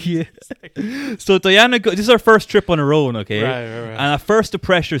funny. Yeah. So Diana, this is her first trip on her own, okay? Right. And at first the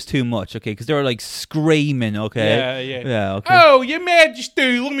pressure's too much, okay? Because they're like screaming, okay? Yeah, okay. Oh, Your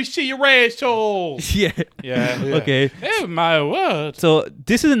Majesty, let me see your asshole. Yeah. Yeah. Okay. Oh, my word. So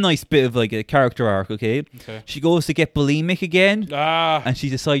this is a nice bit of like a character arc, okay? She goes to get bulimic again, and she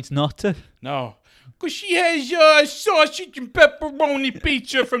decides not to. No. Because she has sausage and pepperoni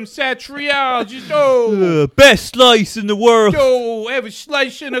pizza from Satrial. Just, best slice in the world. Have a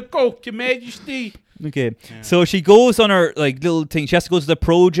slice and a Coke, Your Majesty. Okay. Yeah. So she goes on her like little thing. She has to go to the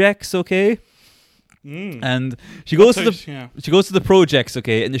projects, okay? And she goes to the projects,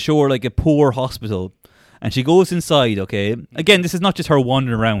 okay, and they show her like a poor hospital. And she goes inside, okay? Again, this is not just her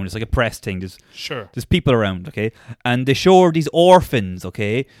wandering around. It's like a press thing. There's people around, okay? And they show her these orphans,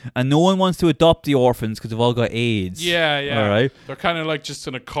 okay? And no one wants to adopt the orphans because they've all got AIDS. Yeah. All right? They're kind of like just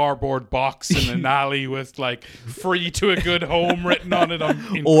in a cardboard box in an alley with like free to a good home written on it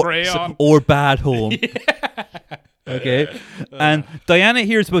in crayon. Or bad home. Okay? And Diana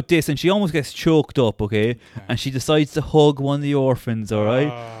hears about this and she almost gets choked up, okay? And she decides to hug one of the orphans, all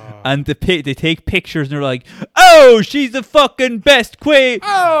right? And they take pictures and they're like, oh, she's the fucking best queen.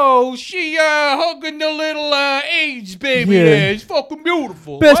 Oh, she hugging the little AIDS baby there. It's fucking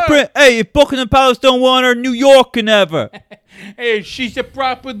beautiful. Best hey, if Buckingham Palace don't want her, New York can ever. Hey, she's a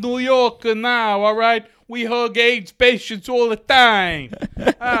proper New Yorker now, all right? We hug AIDS patients all the time.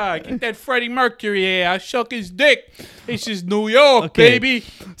 Get that Freddie Mercury here. I shook his dick. This is New York, baby.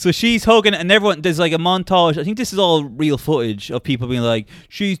 So she's hugging, and everyone, there's like a montage. I think this is all real footage of people being like,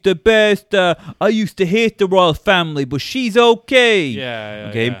 she's the best. I used to hate the royal family, but she's okay. Yeah.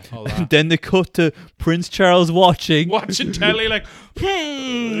 Okay. Yeah, and then they cut to Prince Charles watching telly, like,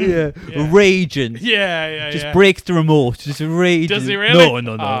 raging. Yeah. Breaks the remote. Just raging. Does he really?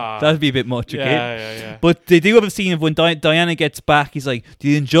 No. That'd be a bit much, okay? Yeah. But they do have a scene of when Diana gets back. He's like, did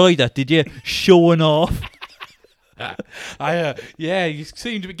you enjoy that? Did you? Showing off. You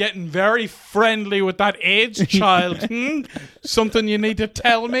seem to be getting very friendly with that AIDS child. Something you need to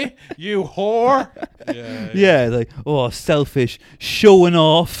tell me, you whore. Yeah, like, selfish, showing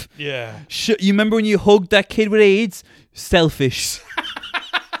off. Yeah. You remember when you hugged that kid with AIDS? Selfish.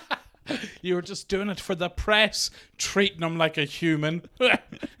 You were just doing it for the press, treating him like a human.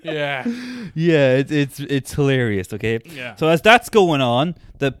 Yeah. Yeah, it's hilarious, okay? Yeah. So as that's going on,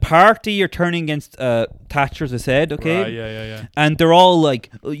 the party are turning against Thatcher, as I said, okay? Right, yeah. And they're all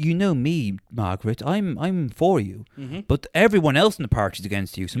like, you know me, Margaret, I'm for you. Mm-hmm. But everyone else in the party's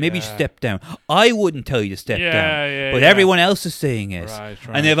against you, so maybe you step down. I wouldn't tell you to step down, but everyone else is saying it. Right.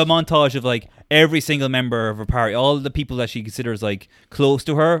 And they have a montage of like every single member of her party, all the people that she considers like close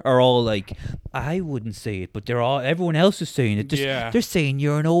to her are all like, I wouldn't say it, but everyone else is saying it. They're saying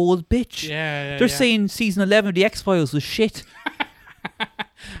you're an old bitch. They're saying season 11 of the X-Files was shit.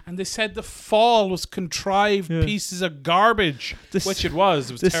 And they said the fall was contrived pieces of garbage, which it was.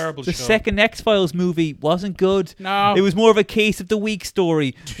 It was a terrible show. The second X-Files movie wasn't good. No. It was more of a case of the week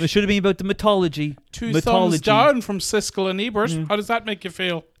story. It should have been about the mythology. Two thumbs down from Siskel and Ebert. How does that make you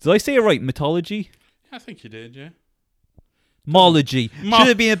feel? Did I say it right? Mythology? I think you did, yeah. Mology. Should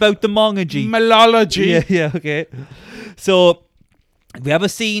have been about the mongology. Malology. Yeah, okay. So we have a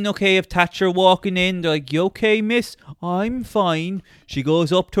scene, okay, of Thatcher walking in. They're like, you okay, miss? I'm fine. She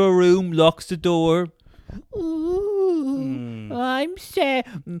goes up to her room, locks the door. Ooh, I'm sad.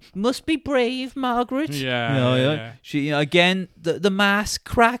 Must be brave, Margaret. Yeah. She again, the mask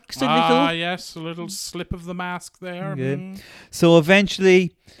cracks a little. Ah, yes, a little slip of the mask there. Okay. So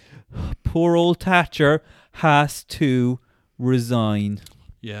eventually, poor old Thatcher has to resign.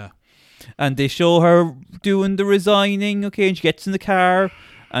 Yeah. And they show her doing the resigning, okay, and she gets in the car,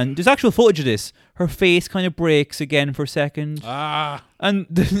 and there's actual footage of this. Her face kind of breaks again for a second. And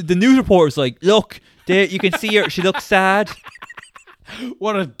the news reporter's like, look, there, you can see her, she looks sad.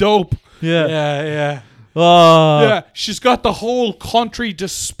 What a dope. Yeah. Yeah, she's got the whole country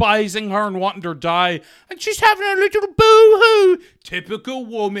despising her and wanting her to die, and she's having a little boo-hoo. Typical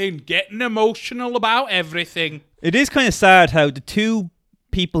woman, getting emotional about everything. It is kind of sad how the two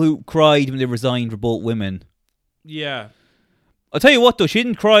people who cried when they resigned were both women. Yeah. I'll tell you what though, she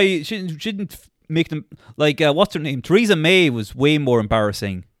didn't cry. She didn't make them like what's her name? Theresa May was way more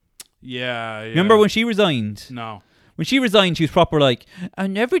embarrassing. Yeah. Remember when she resigned? No. When she resigned, she was proper like,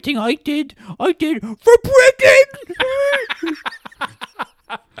 and everything I did for Britain.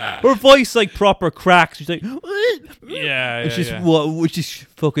 Her voice like proper cracks. She's like, which is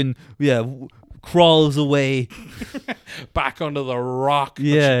fucking crawls away back under the rock that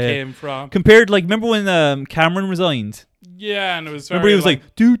she came from. Compared, like, remember when Cameron resigned? Yeah, and it was very Remember, he was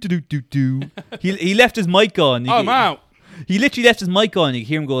like, do do do do do. He left his mic on. I'm out. He literally left his mic on. You could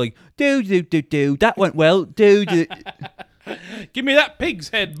hear him go like, do do do do. That went well. Do do. Give me that pig's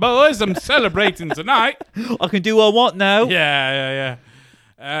head, boys. I'm celebrating tonight. I can do what I want now. Yeah.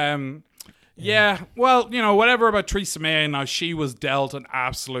 Yeah, well, you know, whatever about Theresa May, now she was dealt an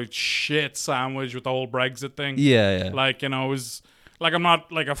absolute shit sandwich with the whole Brexit thing. Yeah. Like, you know, it was like, I'm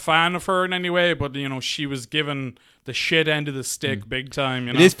not like a fan of her in any way, but, you know, she was given the shit end of the stick big time,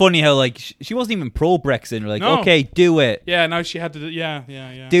 you know. It is funny how, like, she wasn't even pro-Brexit. Like, No. okay, do it. Yeah, now she had to do,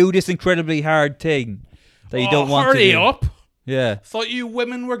 yeah. Do this incredibly hard thing that you don't want to do. Hurry up. Yeah. Thought you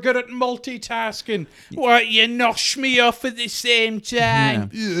women were good at multitasking. Why, you nosh me off at the same time.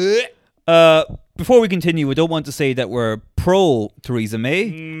 Before we continue, I don't want to say that we're pro Theresa May.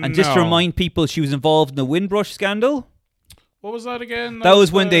 And just to No. remind people, she was involved in the Windrush scandal. What was that again? That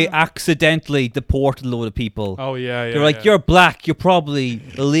was when they accidentally deported a load of people. Oh, yeah. They're like, you're black, you're probably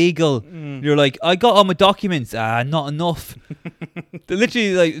illegal. You're like, I got all my documents. Not enough. They're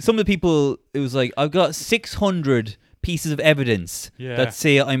literally, like, some of the people, it was like, I've got 600 pieces of evidence that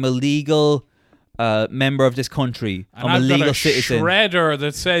say I'm a legal member of this country. And I'm a I've legal got a citizen. shredder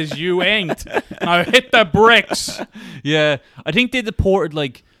that says you ain't. Now hit the bricks. Yeah. I think they deported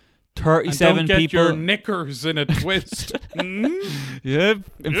like 37 and don't get people. your knickers in a twist. Yeah.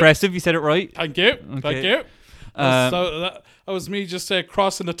 Impressive. You said it right. Thank you. Okay. Thank you. That was me just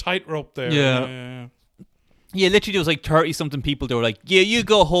crossing the tightrope there. Yeah. Yeah, literally there was like 30 something people. They were like, yeah, you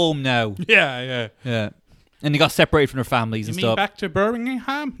go home now. Yeah. Yeah. And they got separated from their families You and mean stuff. back to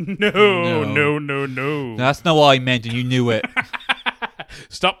Birmingham? No. That's not what I meant, and you knew it.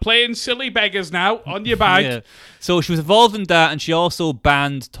 Stop playing silly beggars now. On your back. Yeah. So she was involved in that, and she also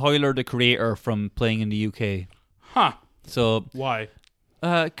banned Tyler, the Creator, from playing in the UK. Huh. So, Why?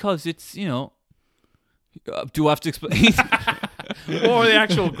 because it's, you know, do I have to explain? What were the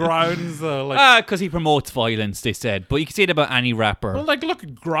actual grounds? Because he promotes violence, they said. But you can say it about any rapper. Well, like, look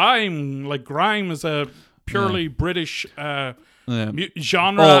at grime. Like, grime is a purely British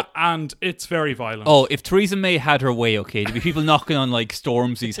genre, and it's very violent. Oh, if Theresa May had her way, okay, there'd be people knocking on like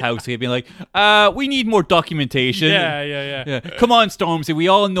Stormzy's house. They'd be like, we need more documentation. Yeah. Come on, Stormzy. We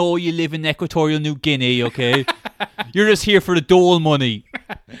all know you live in Equatorial New Guinea, okay? You're just here for the dole money.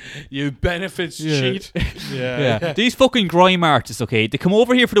 You benefits cheat. Yeah. These fucking grime artists, okay, they come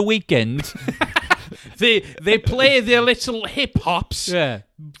over here for the weekend. They play their little hip hops. Yeah.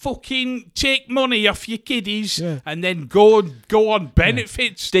 Fucking take money off your kiddies and then go on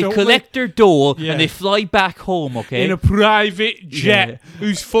benefits. They don't collect their dole Yeah. and they fly back home, okay? in a private jet. Yeah.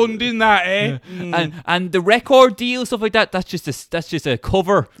 Who's funding that, eh? And the record deal, stuff like that, that's just a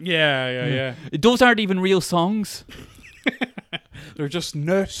cover. Yeah. Those aren't even real songs. They're just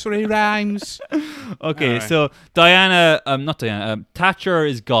nursery rhymes. Okay, Alright. so Thatcher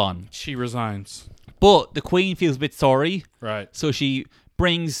is gone. She resigns. But the Queen feels a bit sorry, Right. so she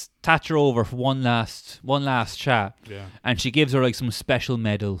brings Thatcher over for one last chat, Yeah. and she gives her like some special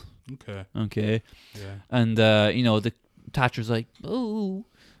medal. Okay. Okay, Yeah. and you know, the Thatcher's like, oh,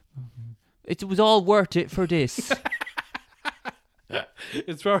 it was all worth it for this.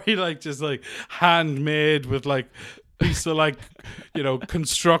 It's very like just like handmade with like piece of like, you know,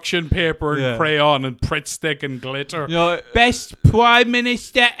 construction paper and Yeah. crayon and Pritt stick and glitter. You know, Best Prime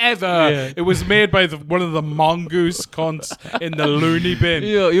Minister ever. Yeah. It was made by one of the mongoose cunts in the loony bin.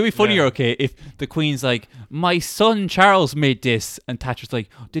 you know, it'd be funnier, Yeah. okay, if the Queen's like, my son Charles made this, and Thatcher's like,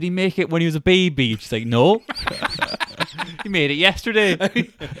 did he make it when he was a baby? She's like, no. He made it yesterday.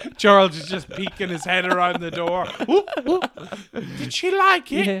 Charles is just peeking his head around the door. Whoop, whoop. Did she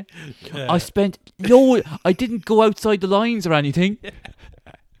like it? Yeah. I didn't go outside the lines or anything.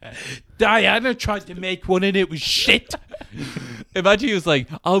 Diana tried to make one and it was shit. Imagine he was like,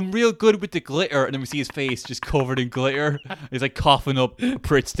 I'm real good with the glitter, and then we see his face just covered in glitter. He's like coughing up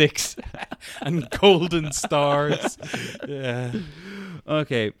Pritt sticks. And golden stars. Yeah.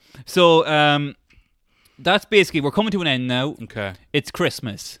 Okay, so that's basically, we're coming to an end now. Okay. It's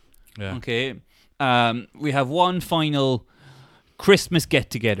Christmas. Yeah. Okay. We have one final Christmas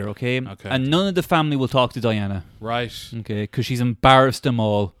get-together, okay? Okay. And none of the family will talk to Diana, Right. okay? Because she's embarrassed them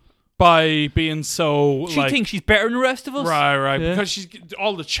all. By being so She thinks she's better than the rest of us. Right. Yeah. Because she's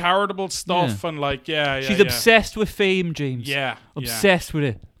all the charitable stuff and like, She's obsessed with fame, James. Yeah. Obsessed with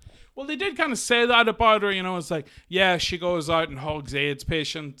it. Well, they did kind of say that about her, you know. It's like, yeah, she goes out and hugs AIDS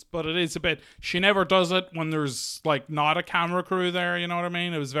patients, but it is a bit. She never does it when there's like not a camera crew there. You know what I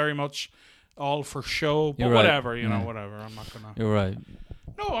mean? It was very much all for show. But You're right. whatever, you know, Yeah. whatever. I'm not gonna. You're right.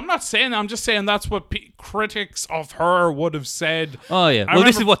 No, I'm not saying that. I'm just saying that's what critics of her would have said. Oh yeah. I Well,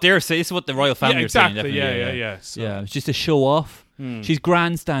 this remember- is what they're saying. This is what the royal family Yeah, are saying. exactly. Definitely. Yeah. So, Yeah, it's just a show off. She's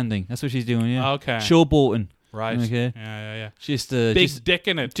grandstanding. That's what she's doing. Yeah. Okay. Showboating. Right. Okay. Yeah. Just Big dick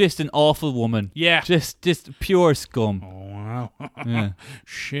in it. just an awful woman. Yeah. Just pure scum. Oh, wow. Yeah.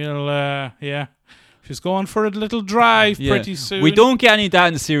 She'll, yeah. She's going for a little drive Yeah. pretty soon. We don't get any of that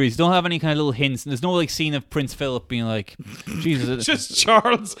in the series. Don't have any kind of little hints. And there's no like scene of Prince Philip being like, Jesus. Just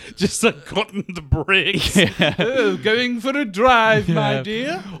Charles, just like cutting the brakes. Oh, going for a drive, my Yeah.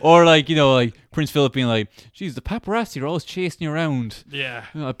 dear. Or like, like Prince Philip being like, geez, the paparazzi are always chasing you around. Yeah.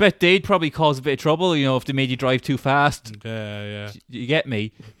 I bet they'd probably cause a bit of trouble, if they made you drive too fast. Yeah. You get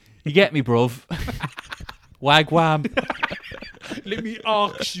me? You get me, bruv? Wagwam. Let me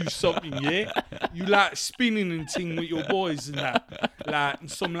ask you something, yeah? You like spinning and ting with your boys and that, like, and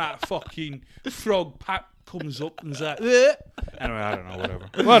some like fucking frog pap comes up and's like, eh. Anyway, I don't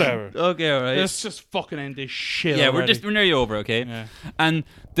know, whatever. Okay, all right. Let's just fucking end this shit. Yeah, already. we're nearly over, okay? Yeah. And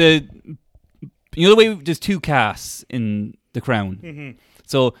the way there's two casts in The Crown. Mm-hmm.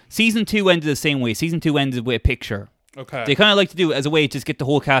 So season 2 ended the same way. Season 2 ended with a picture. Okay. They kind of like to do it as a way to just get the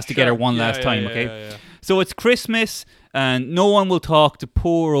whole cast together one last time, okay? Yeah. So it's Christmas, and no one will talk to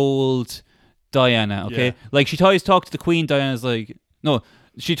poor old Diana, okay? Yeah. Like, she tries to talk to the Queen, Diana's like... No,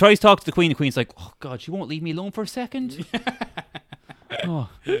 she tries to talk to the Queen's like, oh, God, she won't leave me alone for a second? Oh,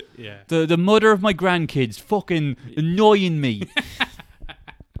 Yeah. the mother of my grandkids fucking annoying me.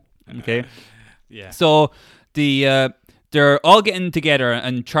 Okay? Yeah. So, they're all getting together,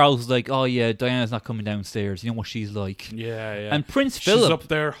 and Charles is like, oh, yeah, Diana's not coming downstairs. You know what she's like. Yeah. And Prince She's Philip... up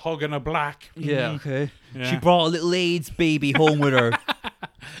there hugging a black. Yeah, okay. Yeah. She brought a little AIDS baby home with her.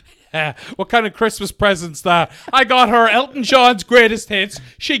 Yeah. What kind of Christmas present's that? I got her Elton John's greatest hits.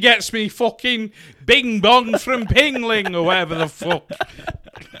 She gets me fucking Bing Bong from Pingling or whatever the fuck.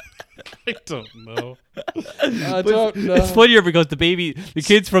 I don't know. I don't know. It's funnier because the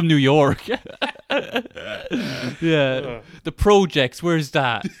kid's from New York. Yeah. The projects, where's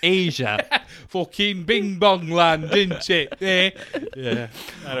that? Asia. Fucking Bing Bong land, didn't it? Yeah.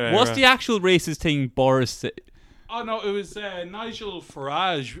 Anyway, What's right. the actual racist thing Boris said? Oh no, it was Nigel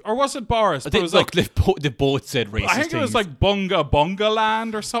Farage, or was it Boris? I But think it was like they both said racist I think it was things. like Bunga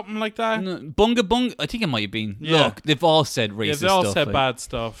Land or something like that. No, Bunga. I think it might have been. Yeah. Look, they've all said racist Yeah, they all stuff. said like, bad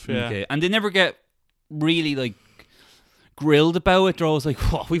stuff. Yeah. Okay, and they never get really like grilled about it. They're always like,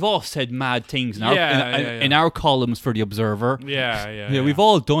 oh, we've all said mad things in Yeah, our columns for the Observer. Yeah. Yeah, we've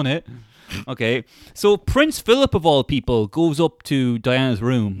all done it. Okay, so Prince Philip of all people goes up to Diana's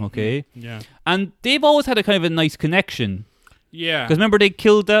room. Okay, Yeah. and they've always had a kind of a nice connection Yeah. because remember they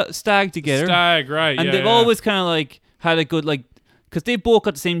killed that stag together, Stag, right? and yeah, they've yeah. always kind of like had a good like because they both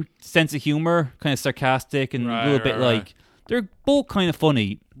got the same sense of humor, kind of sarcastic and Right, a little bit right. like they're both kind of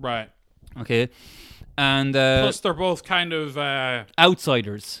funny. Right. Okay, and Plus, they're both kind of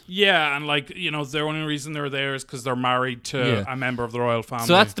outsiders. yeah, and like the only reason they're there is because they're married to Yeah. a member of the royal family.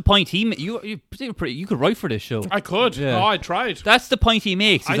 So that's the point he you could write for this show. I could. Yeah. Oh, I tried. That's the point he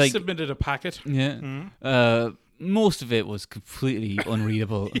makes. He's I like, submitted a packet. yeah. Most of it was completely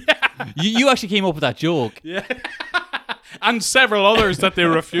unreadable. You actually came up with that joke. Yeah. And several others that they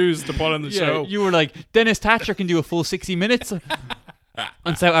refused to put on the show. You were like, Dennis Thatcher can do a full 60 minutes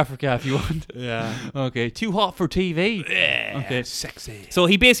on South Africa if you want. Yeah. Okay, too hot for TV. Yeah. Okay. Sexy. So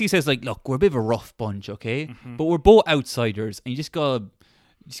he basically says like, look, we're a bit of a rough bunch, okay? But we're both outsiders, and you just gotta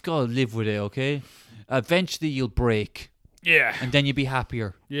live with it, okay? Eventually you'll break, Yeah. and then you'll be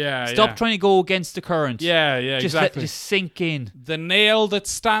happier. Yeah. Stop trying to go against the current. Yeah. Just Exactly. just sink in. The nail that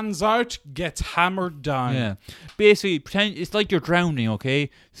stands out gets hammered down. Yeah. Basically, pretend it's like you're drowning, okay?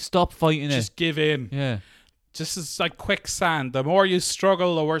 Stop fighting Just it. give in. Yeah. Just as like quicksand. The more you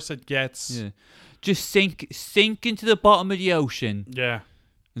struggle, the worse it gets. Yeah. Just sink into the bottom of the ocean Yeah.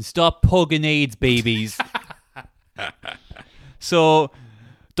 and stop pugging AIDS babies. So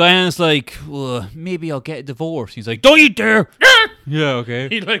Diana's like, well, maybe I'll get a divorce. He's like, don't you dare. Yeah, okay.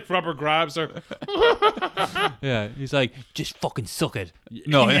 He like rubber grabs her. Yeah, he's like, just fucking suck it.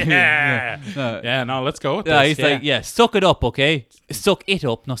 No, Yeah. No. Yeah, no, let's go with Yeah, this. he's like, yeah, suck it up, okay? Suck it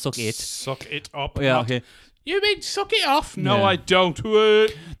up, not suck it. Suck it up. Yeah, not- okay. You mean suck it off? No, Yeah. I don't.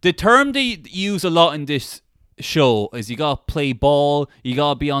 The term they use a lot in this show is you gotta play ball, you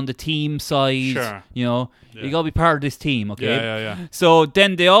gotta be on the team side, Sure. you gotta be part of this team, okay? Yeah. So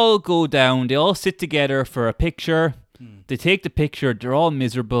then they all go down, they all sit together for a picture, they take the picture, they're all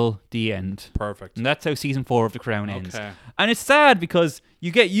miserable, the end. Perfect. And that's how season 4 of The Crown ends. Okay. And it's sad because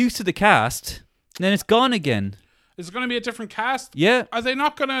you get used to the cast, and then it's gone again. Is it going to be a different cast? Yeah. Are they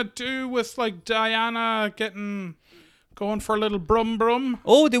not going to do with like Diana getting going for a little brum brum.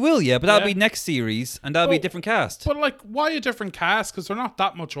 Oh, they will, yeah, but that'll Yeah. be next series, and that'll be a Oh. different cast. But like, why a different cast? Because they're not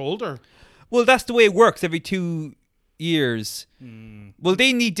that much older. Well, that's the way it works every 2 years. Well,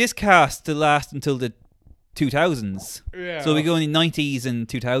 they need this cast to last until the 2000s. Yeah. So we go in the 90s and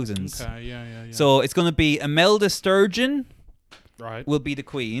 2000s. Okay, yeah. So it's going to be Imelda Sturgeon Right. will be the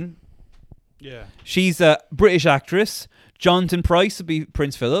Queen. Yeah. She's a British actress. Jonathan Pryce will be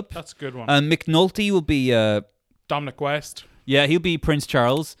Prince Philip. That's a good one. And Mick Nolte will be, Dominic West. he'll be Prince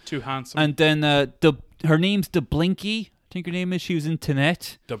Charles. Too handsome. And then her name's the Blinky. I think her name is. She was in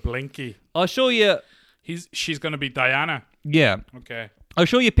Tenet. the Blinky. I'll show you. She's going to be Diana. Yeah. Okay. I'll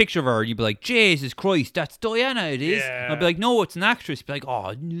show you a picture of her. You'll be like, Jesus Christ, that's Diana, it is. Yeah. I'll be like, no, it's an actress. You'll be like,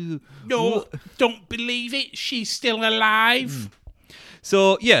 oh, no. No, don't believe it. She's still alive.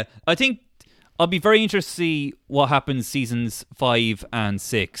 So, yeah, I think I'll be very interested to see what happens seasons 5 and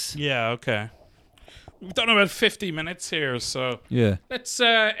 6. Yeah, okay. We've done about 50 minutes here, so Yeah. let's,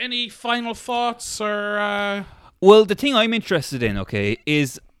 any final thoughts or, Well, the thing I'm interested in, okay,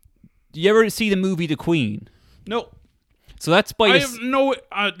 is do you ever see the movie The Queen? no. So that's by I this. have no,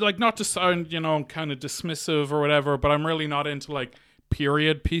 like, not to sound, kind of dismissive or whatever, but I'm really not into, like,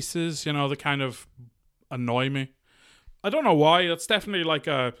 period pieces, that kind of annoy me. I don't know why. That's definitely, like,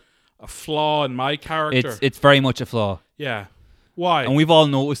 a flaw in my character. It's very much a flaw. Yeah. Why? And we've all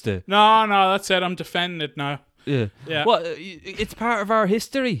noticed it. No, that's it. I'm defending it now. Yeah. Yeah. Well, it's part of our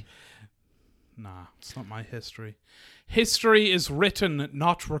history. Nah, it's not my history. History is written,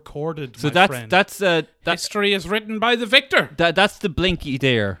 not recorded. So my friend. that's History is written by the victor. that's the Blinky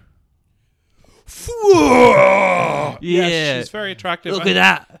there. Yeah, Yeah. she's very attractive. Look at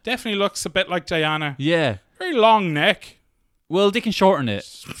that. Definitely looks a bit like Diana. Yeah. Very long neck. Well, they can shorten it.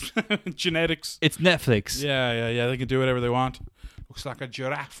 Genetics. It's Netflix. Yeah. They can do whatever they want. Looks like a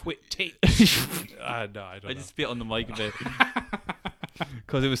giraffe with teeth. No, I don't I know. just spit on the mic a bit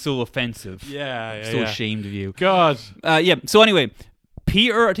because it was so offensive. Yeah. So ashamed of you. God. Yeah. So anyway,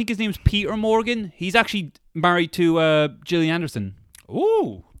 Peter, I think his name's Peter Morgan. He's actually married to Gillian Anderson.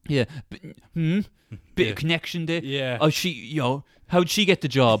 Ooh. Yeah. Bit of connection there. Yeah. Oh, how'd she get the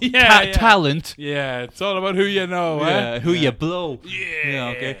job? Yeah. Talent. Yeah, it's all about who you know, Yeah, eh? who you blow. Yeah.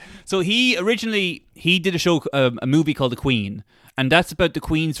 Okay. So he did a show, a movie called The Queen, and that's about the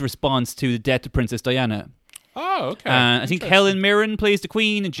Queen's response to the death of Princess Diana. Oh, okay. I think Interesting. Helen Mirren plays the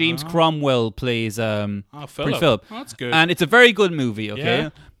Queen, and James Cromwell plays Philip. Prince Philip. Oh, that's good. And it's a very good movie. Okay. Yeah.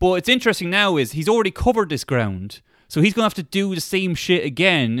 But what's interesting now is he's already covered this ground. So he's going to have to do the same shit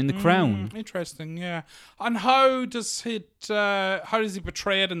again in The Crown. Interesting, yeah. And how does he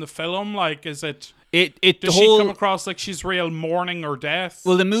portray it in the film? Like, is it... Does she come across like she's real mourning her death?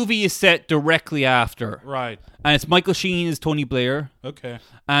 Well, the movie is set directly after. Right. And it's Michael Sheen as Tony Blair. Okay.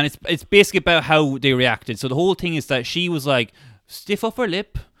 And it's basically about how they reacted. So the whole thing is that she was like, stiff upper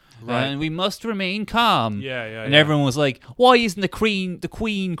lip. Right. And we must remain calm. Yeah. And everyone was like, why isn't the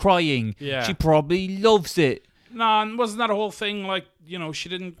Queen crying? Yeah. She probably loves it. No, and wasn't that a whole thing, like, she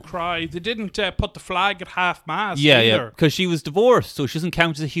didn't cry. They didn't put the flag at half-mast Yeah, either. because she was divorced, so she doesn't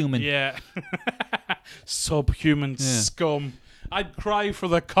count as a human. Yeah. Subhuman scum. I'd cry for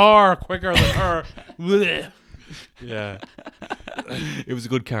the car quicker than her. Yeah. It was a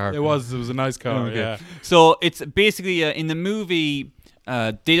good car. It was a nice car, Okay. yeah. So it's basically in the movie,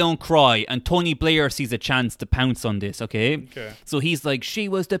 they don't cry, and Tony Blair sees a chance to pounce on this. Okay. So he's like, she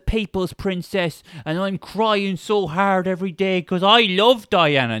was the people's princess, and I'm crying so hard every day because I love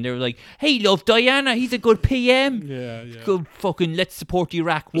Diana. And they were like, hey, love Diana. He's a good PM. Yeah. Good fucking. Let's support the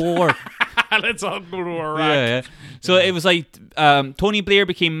Iraq War. Let's all go to Iraq. Yeah. So it was like Tony Blair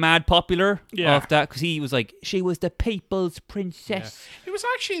became mad popular off that because he was like, she was the people's princess. Yeah. It was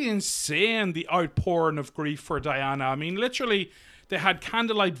actually insane, the outpouring of grief for Diana. I mean, literally, they had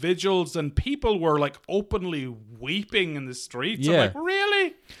candlelight vigils and people were like openly weeping in the streets. Yeah. I'm like,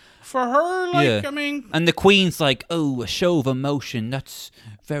 really? For her? Like, I mean... And the Queen's like, oh, a show of emotion. That's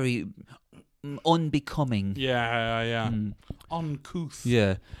very unbecoming. Yeah. Uncouth.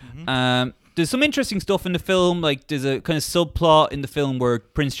 Yeah. There's some interesting stuff in the film. Like, there's a kind of subplot in the film where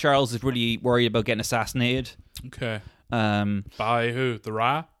Prince Charles is really worried about getting assassinated. Okay. By who? The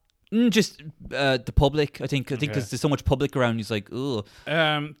Ra? Just the public, I think because there's so much public around. He's like, ugh.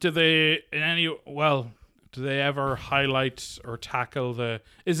 Do they ever highlight or tackle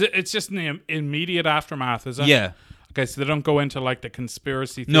it's just in the immediate aftermath, is it? Yeah. Okay, so they don't go into like the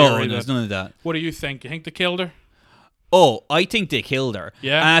conspiracy theory. No, there's none of that. What do you think? You think they killed her? Oh, I think they killed her.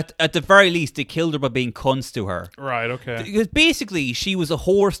 Yeah. At the very least, they killed her by being cunts to her. Right, okay. Because basically, she was a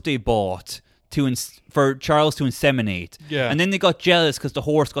horse they bought for Charles to inseminate. Yeah. And then they got jealous because the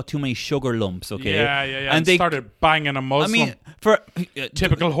horse got too many sugar lumps. Okay. Yeah. And they started banging a Muslim. I mean, for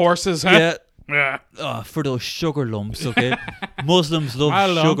typical horses, huh? Yeah. For those sugar lumps, okay? Muslims love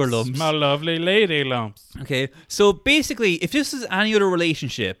sugar lumps. My lovely lady lumps. Okay, so basically, if this is any other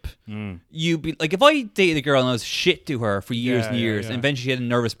relationship, you'd be like, if I dated a girl and I was shit to her for years and years, and eventually she had a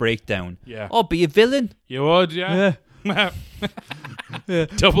nervous breakdown, I'll be a villain. You would, yeah.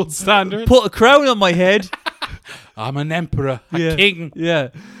 Double standard. Put a crown on my head. I'm an emperor, a king. Yeah.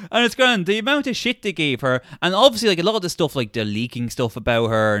 And it's grand. The amount of shit they gave her, and obviously, like, a lot of the stuff, like, they're leaking stuff about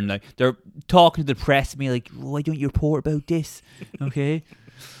her, and, like, they're talking to the press, and be like, why don't you report about this? Okay.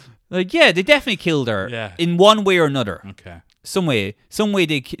 Like, yeah, they definitely killed her in one way or another. Okay. Some way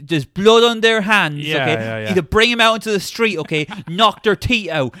there's blood on their hands. Yeah. Either bring them out into the street, okay, knock their teeth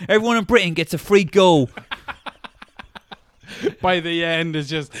out. Everyone in Britain gets a free go. By the end,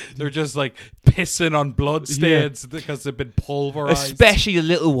 they're just like pissing on blood stains because they've been pulverized. Especially the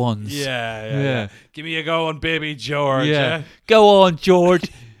little ones. Yeah. Give me a go on baby George. Yeah. Go on,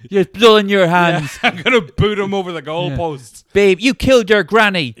 George. There's blood on your hands. I'm gonna boot him over the goalposts. Babe, you killed your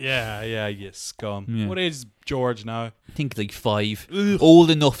granny. Yeah, you scum. What age is George now? I think like 5. Ugh.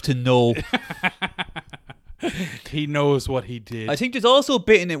 Old enough to know. He knows what he did. I think there's also a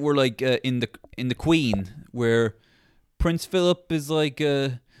bit in it where, like, in the Queen, where Prince Philip is like,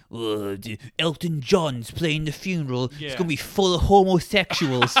 Elton John's playing the funeral. It's gonna be full of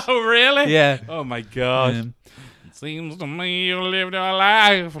homosexuals. Oh, really? Yeah. Oh my God. It seems to me you lived your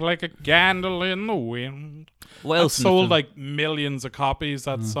life like a candle in the wind. Well, sold like millions of copies.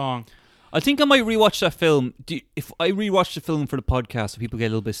 That song. I think I might rewatch that film. If I rewatch the film for the podcast, so people get a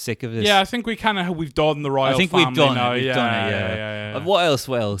little bit sick of this. Yeah, I think we've done the royal. I think family we've done now. it. Yeah. What else?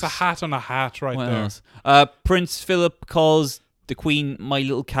 It's a hat on a hat right what there. Else? Prince Philip calls the Queen my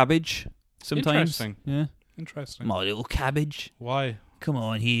little cabbage. Sometimes. Interesting. Yeah. Interesting. My little cabbage. Why? Come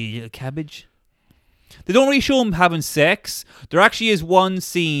on, here, little cabbage. They don't really show him having sex. There actually is one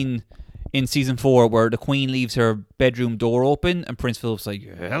scene in season 4 where the Queen leaves her bedroom door open and Prince Philip's like,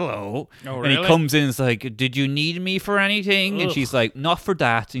 hello. Oh, really? And he comes in and is like, did you need me for anything? Ugh. And she's like, not for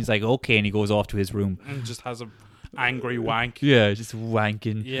that. And he's like, okay. And he goes off to his room. And just has an angry wank. Yeah, just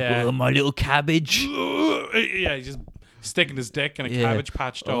wanking. Yeah. Oh, my little cabbage. Yeah, he's just sticking his dick in a Cabbage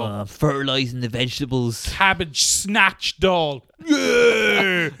Patch doll. Fertilizing the vegetables. Cabbage Snatch doll.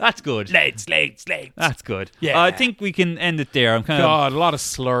 That's good. Legs. That's good. Yeah. I think we can end it there. I'm kind God, a lot of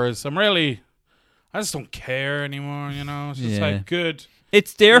slurs. I just don't care anymore, you know? It's just like, good.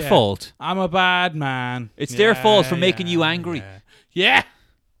 It's their fault. I'm a bad man. It's their fault for making you angry. Yeah,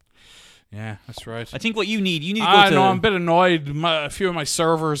 that's right. I think what you need to go to... No, I'm a bit annoyed. A few of my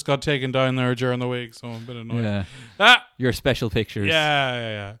servers got taken down there during the week, so I'm a bit annoyed. Yeah. Your special pictures.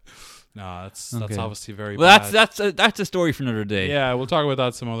 Yeah. No, that's obviously very bad. Well, that's a story for another day. Yeah, we'll talk about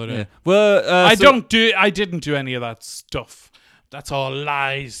that some other day. Yeah. Well, I didn't do any of that stuff. That's all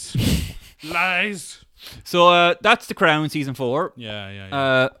lies. Lies. So that's The Crown season 4.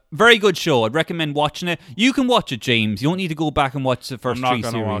 Yeah. Very good show. I'd recommend watching it. You can watch it, James. You don't need to go back and watch the first 3 series.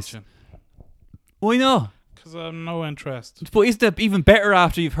 I'm not going to watch it. Why not? Because I have no interest. But isn't it even better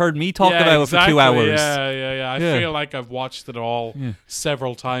after you've heard me talk about it for 2 hours? Yeah. I feel like I've watched it all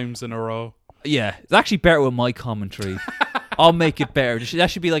several times in a row. Yeah, it's actually better with my commentary. I'll make it better. That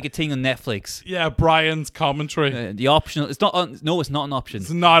should be like a thing on Netflix. Yeah, Brian's commentary. The optional. It's not. No, it's not an option.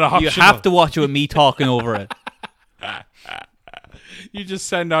 It's not optional. You have to watch it with me talking over it. You just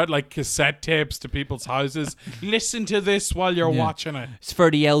send out like cassette tapes to people's houses. Listen to this while you're watching it. It's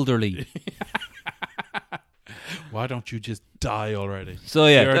for the elderly. Why don't you just die already? So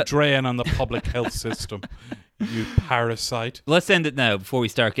yeah, you're a drain on the public health system. You parasite. Let's end it now before we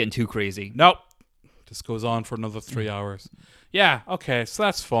start getting too crazy. Nope. This goes on for another 3 hours. Yeah, okay, so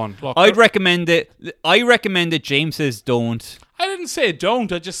that's fun. Look, I'd recommend it. I recommend it. James says don't. I didn't say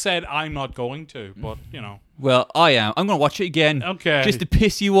don't. I just said I'm not going to, but, you know. Well, I am. I'm going to watch it again. Okay. Just to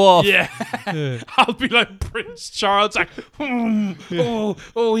piss you off. Yeah. I'll be like Prince Charles. Like,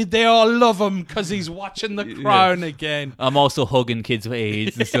 they all love him because he's watching The Crown again. I'm also hugging kids with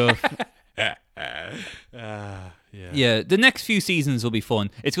AIDS and stuff. Yeah, the next few seasons will be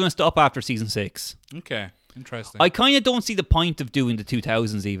fun. It's going to stop after season 6. Okay, interesting. I kind of don't see the point of doing the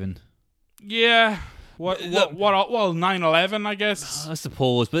 2000s even. Yeah. What 9/11, I guess. I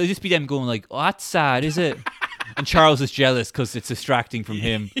suppose, but it'll just be them going like, "Oh, that's sad, is it?" And Charles is jealous because it's distracting from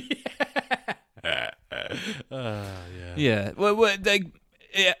him. Yeah. Well, like, they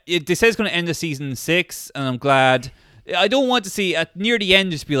say it's going to end the season 6, and I'm glad. I don't want to see at near the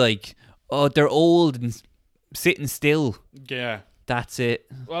end just be like, "Oh, they're old and sitting still." Yeah. That's it.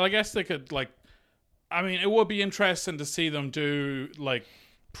 Well, I guess they could like I mean, it would be interesting to see them do like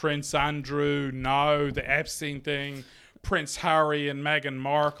Prince Andrew now, the Epstein thing, Prince Harry and Meghan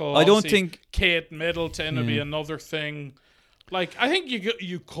Markle. I don't Obviously, think Kate Middleton would be another thing. Like, I think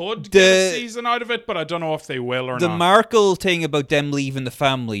you could get a season out of it, but I don't know if they will or the not. Markle thing about them leaving the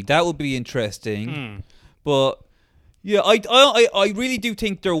family, that would be interesting. But yeah, I really do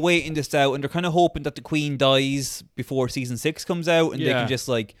think they're waiting this out, and they're kind of hoping that the Queen dies before season 6 comes out, and they can just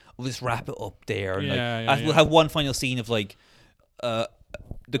like, we'll just wrap it up there, and we'll have one final scene of like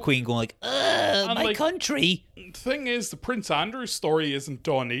the Queen going like, my like, country. The thing is, the Prince Andrew story isn't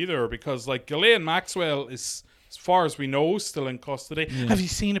done either, because like Ghislaine Maxwell is, as far as we know, still in custody. Have you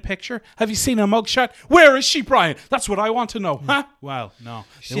seen a picture? Have you seen a mugshot? Where is she, Brian? That's what I want to know. Huh? Well, no.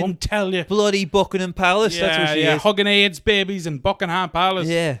 They won't tell you. Bloody Buckingham Palace, that's where she is. Hugging AIDS babies in Buckingham Palace.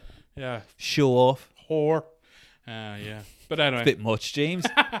 Yeah. Yeah. Show off. Whore. Yeah. But anyway. Bit much, James.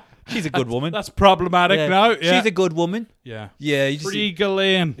 She's a good woman. That's problematic now. Yeah. She's a good woman. Yeah. Yeah. Free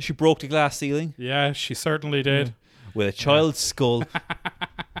Ghislaine. She broke the glass ceiling. Yeah, she certainly did. With a child's skull.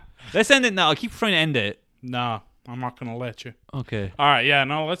 Let's end it now. I keep trying to end it. No, I'm not going to let you. Okay. All right, yeah,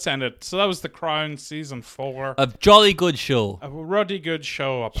 no, let's end it. So that was The Crown season 4. A jolly good show. A ruddy good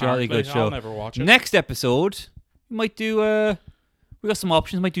show, apparently. Jolly good show. I'll never watch it. Next episode, we might do, we got some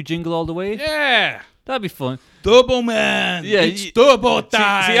options. Might do Jingle All the Way. Yeah. That'd be fun. Double man. Yeah, it's double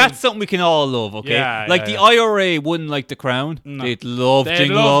time. See, that's something we can all love, okay? Yeah, like the IRA wouldn't like The Crown. No. They'd love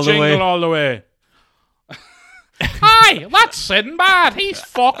Jingle love All the Way. Jingle All the Way. Hi, that's Sinbad. He's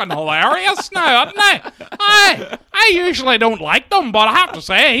fucking hilarious now, isn't he? I usually don't like them, but I have to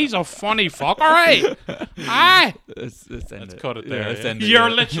say, he's a funny fucker, eh? Aye. Let's Cut it there. Yeah, let's end it, You're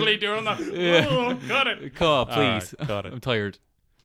yeah. literally doing that. Yeah. Oh, cut it. Come on, please. Cut it. I'm tired.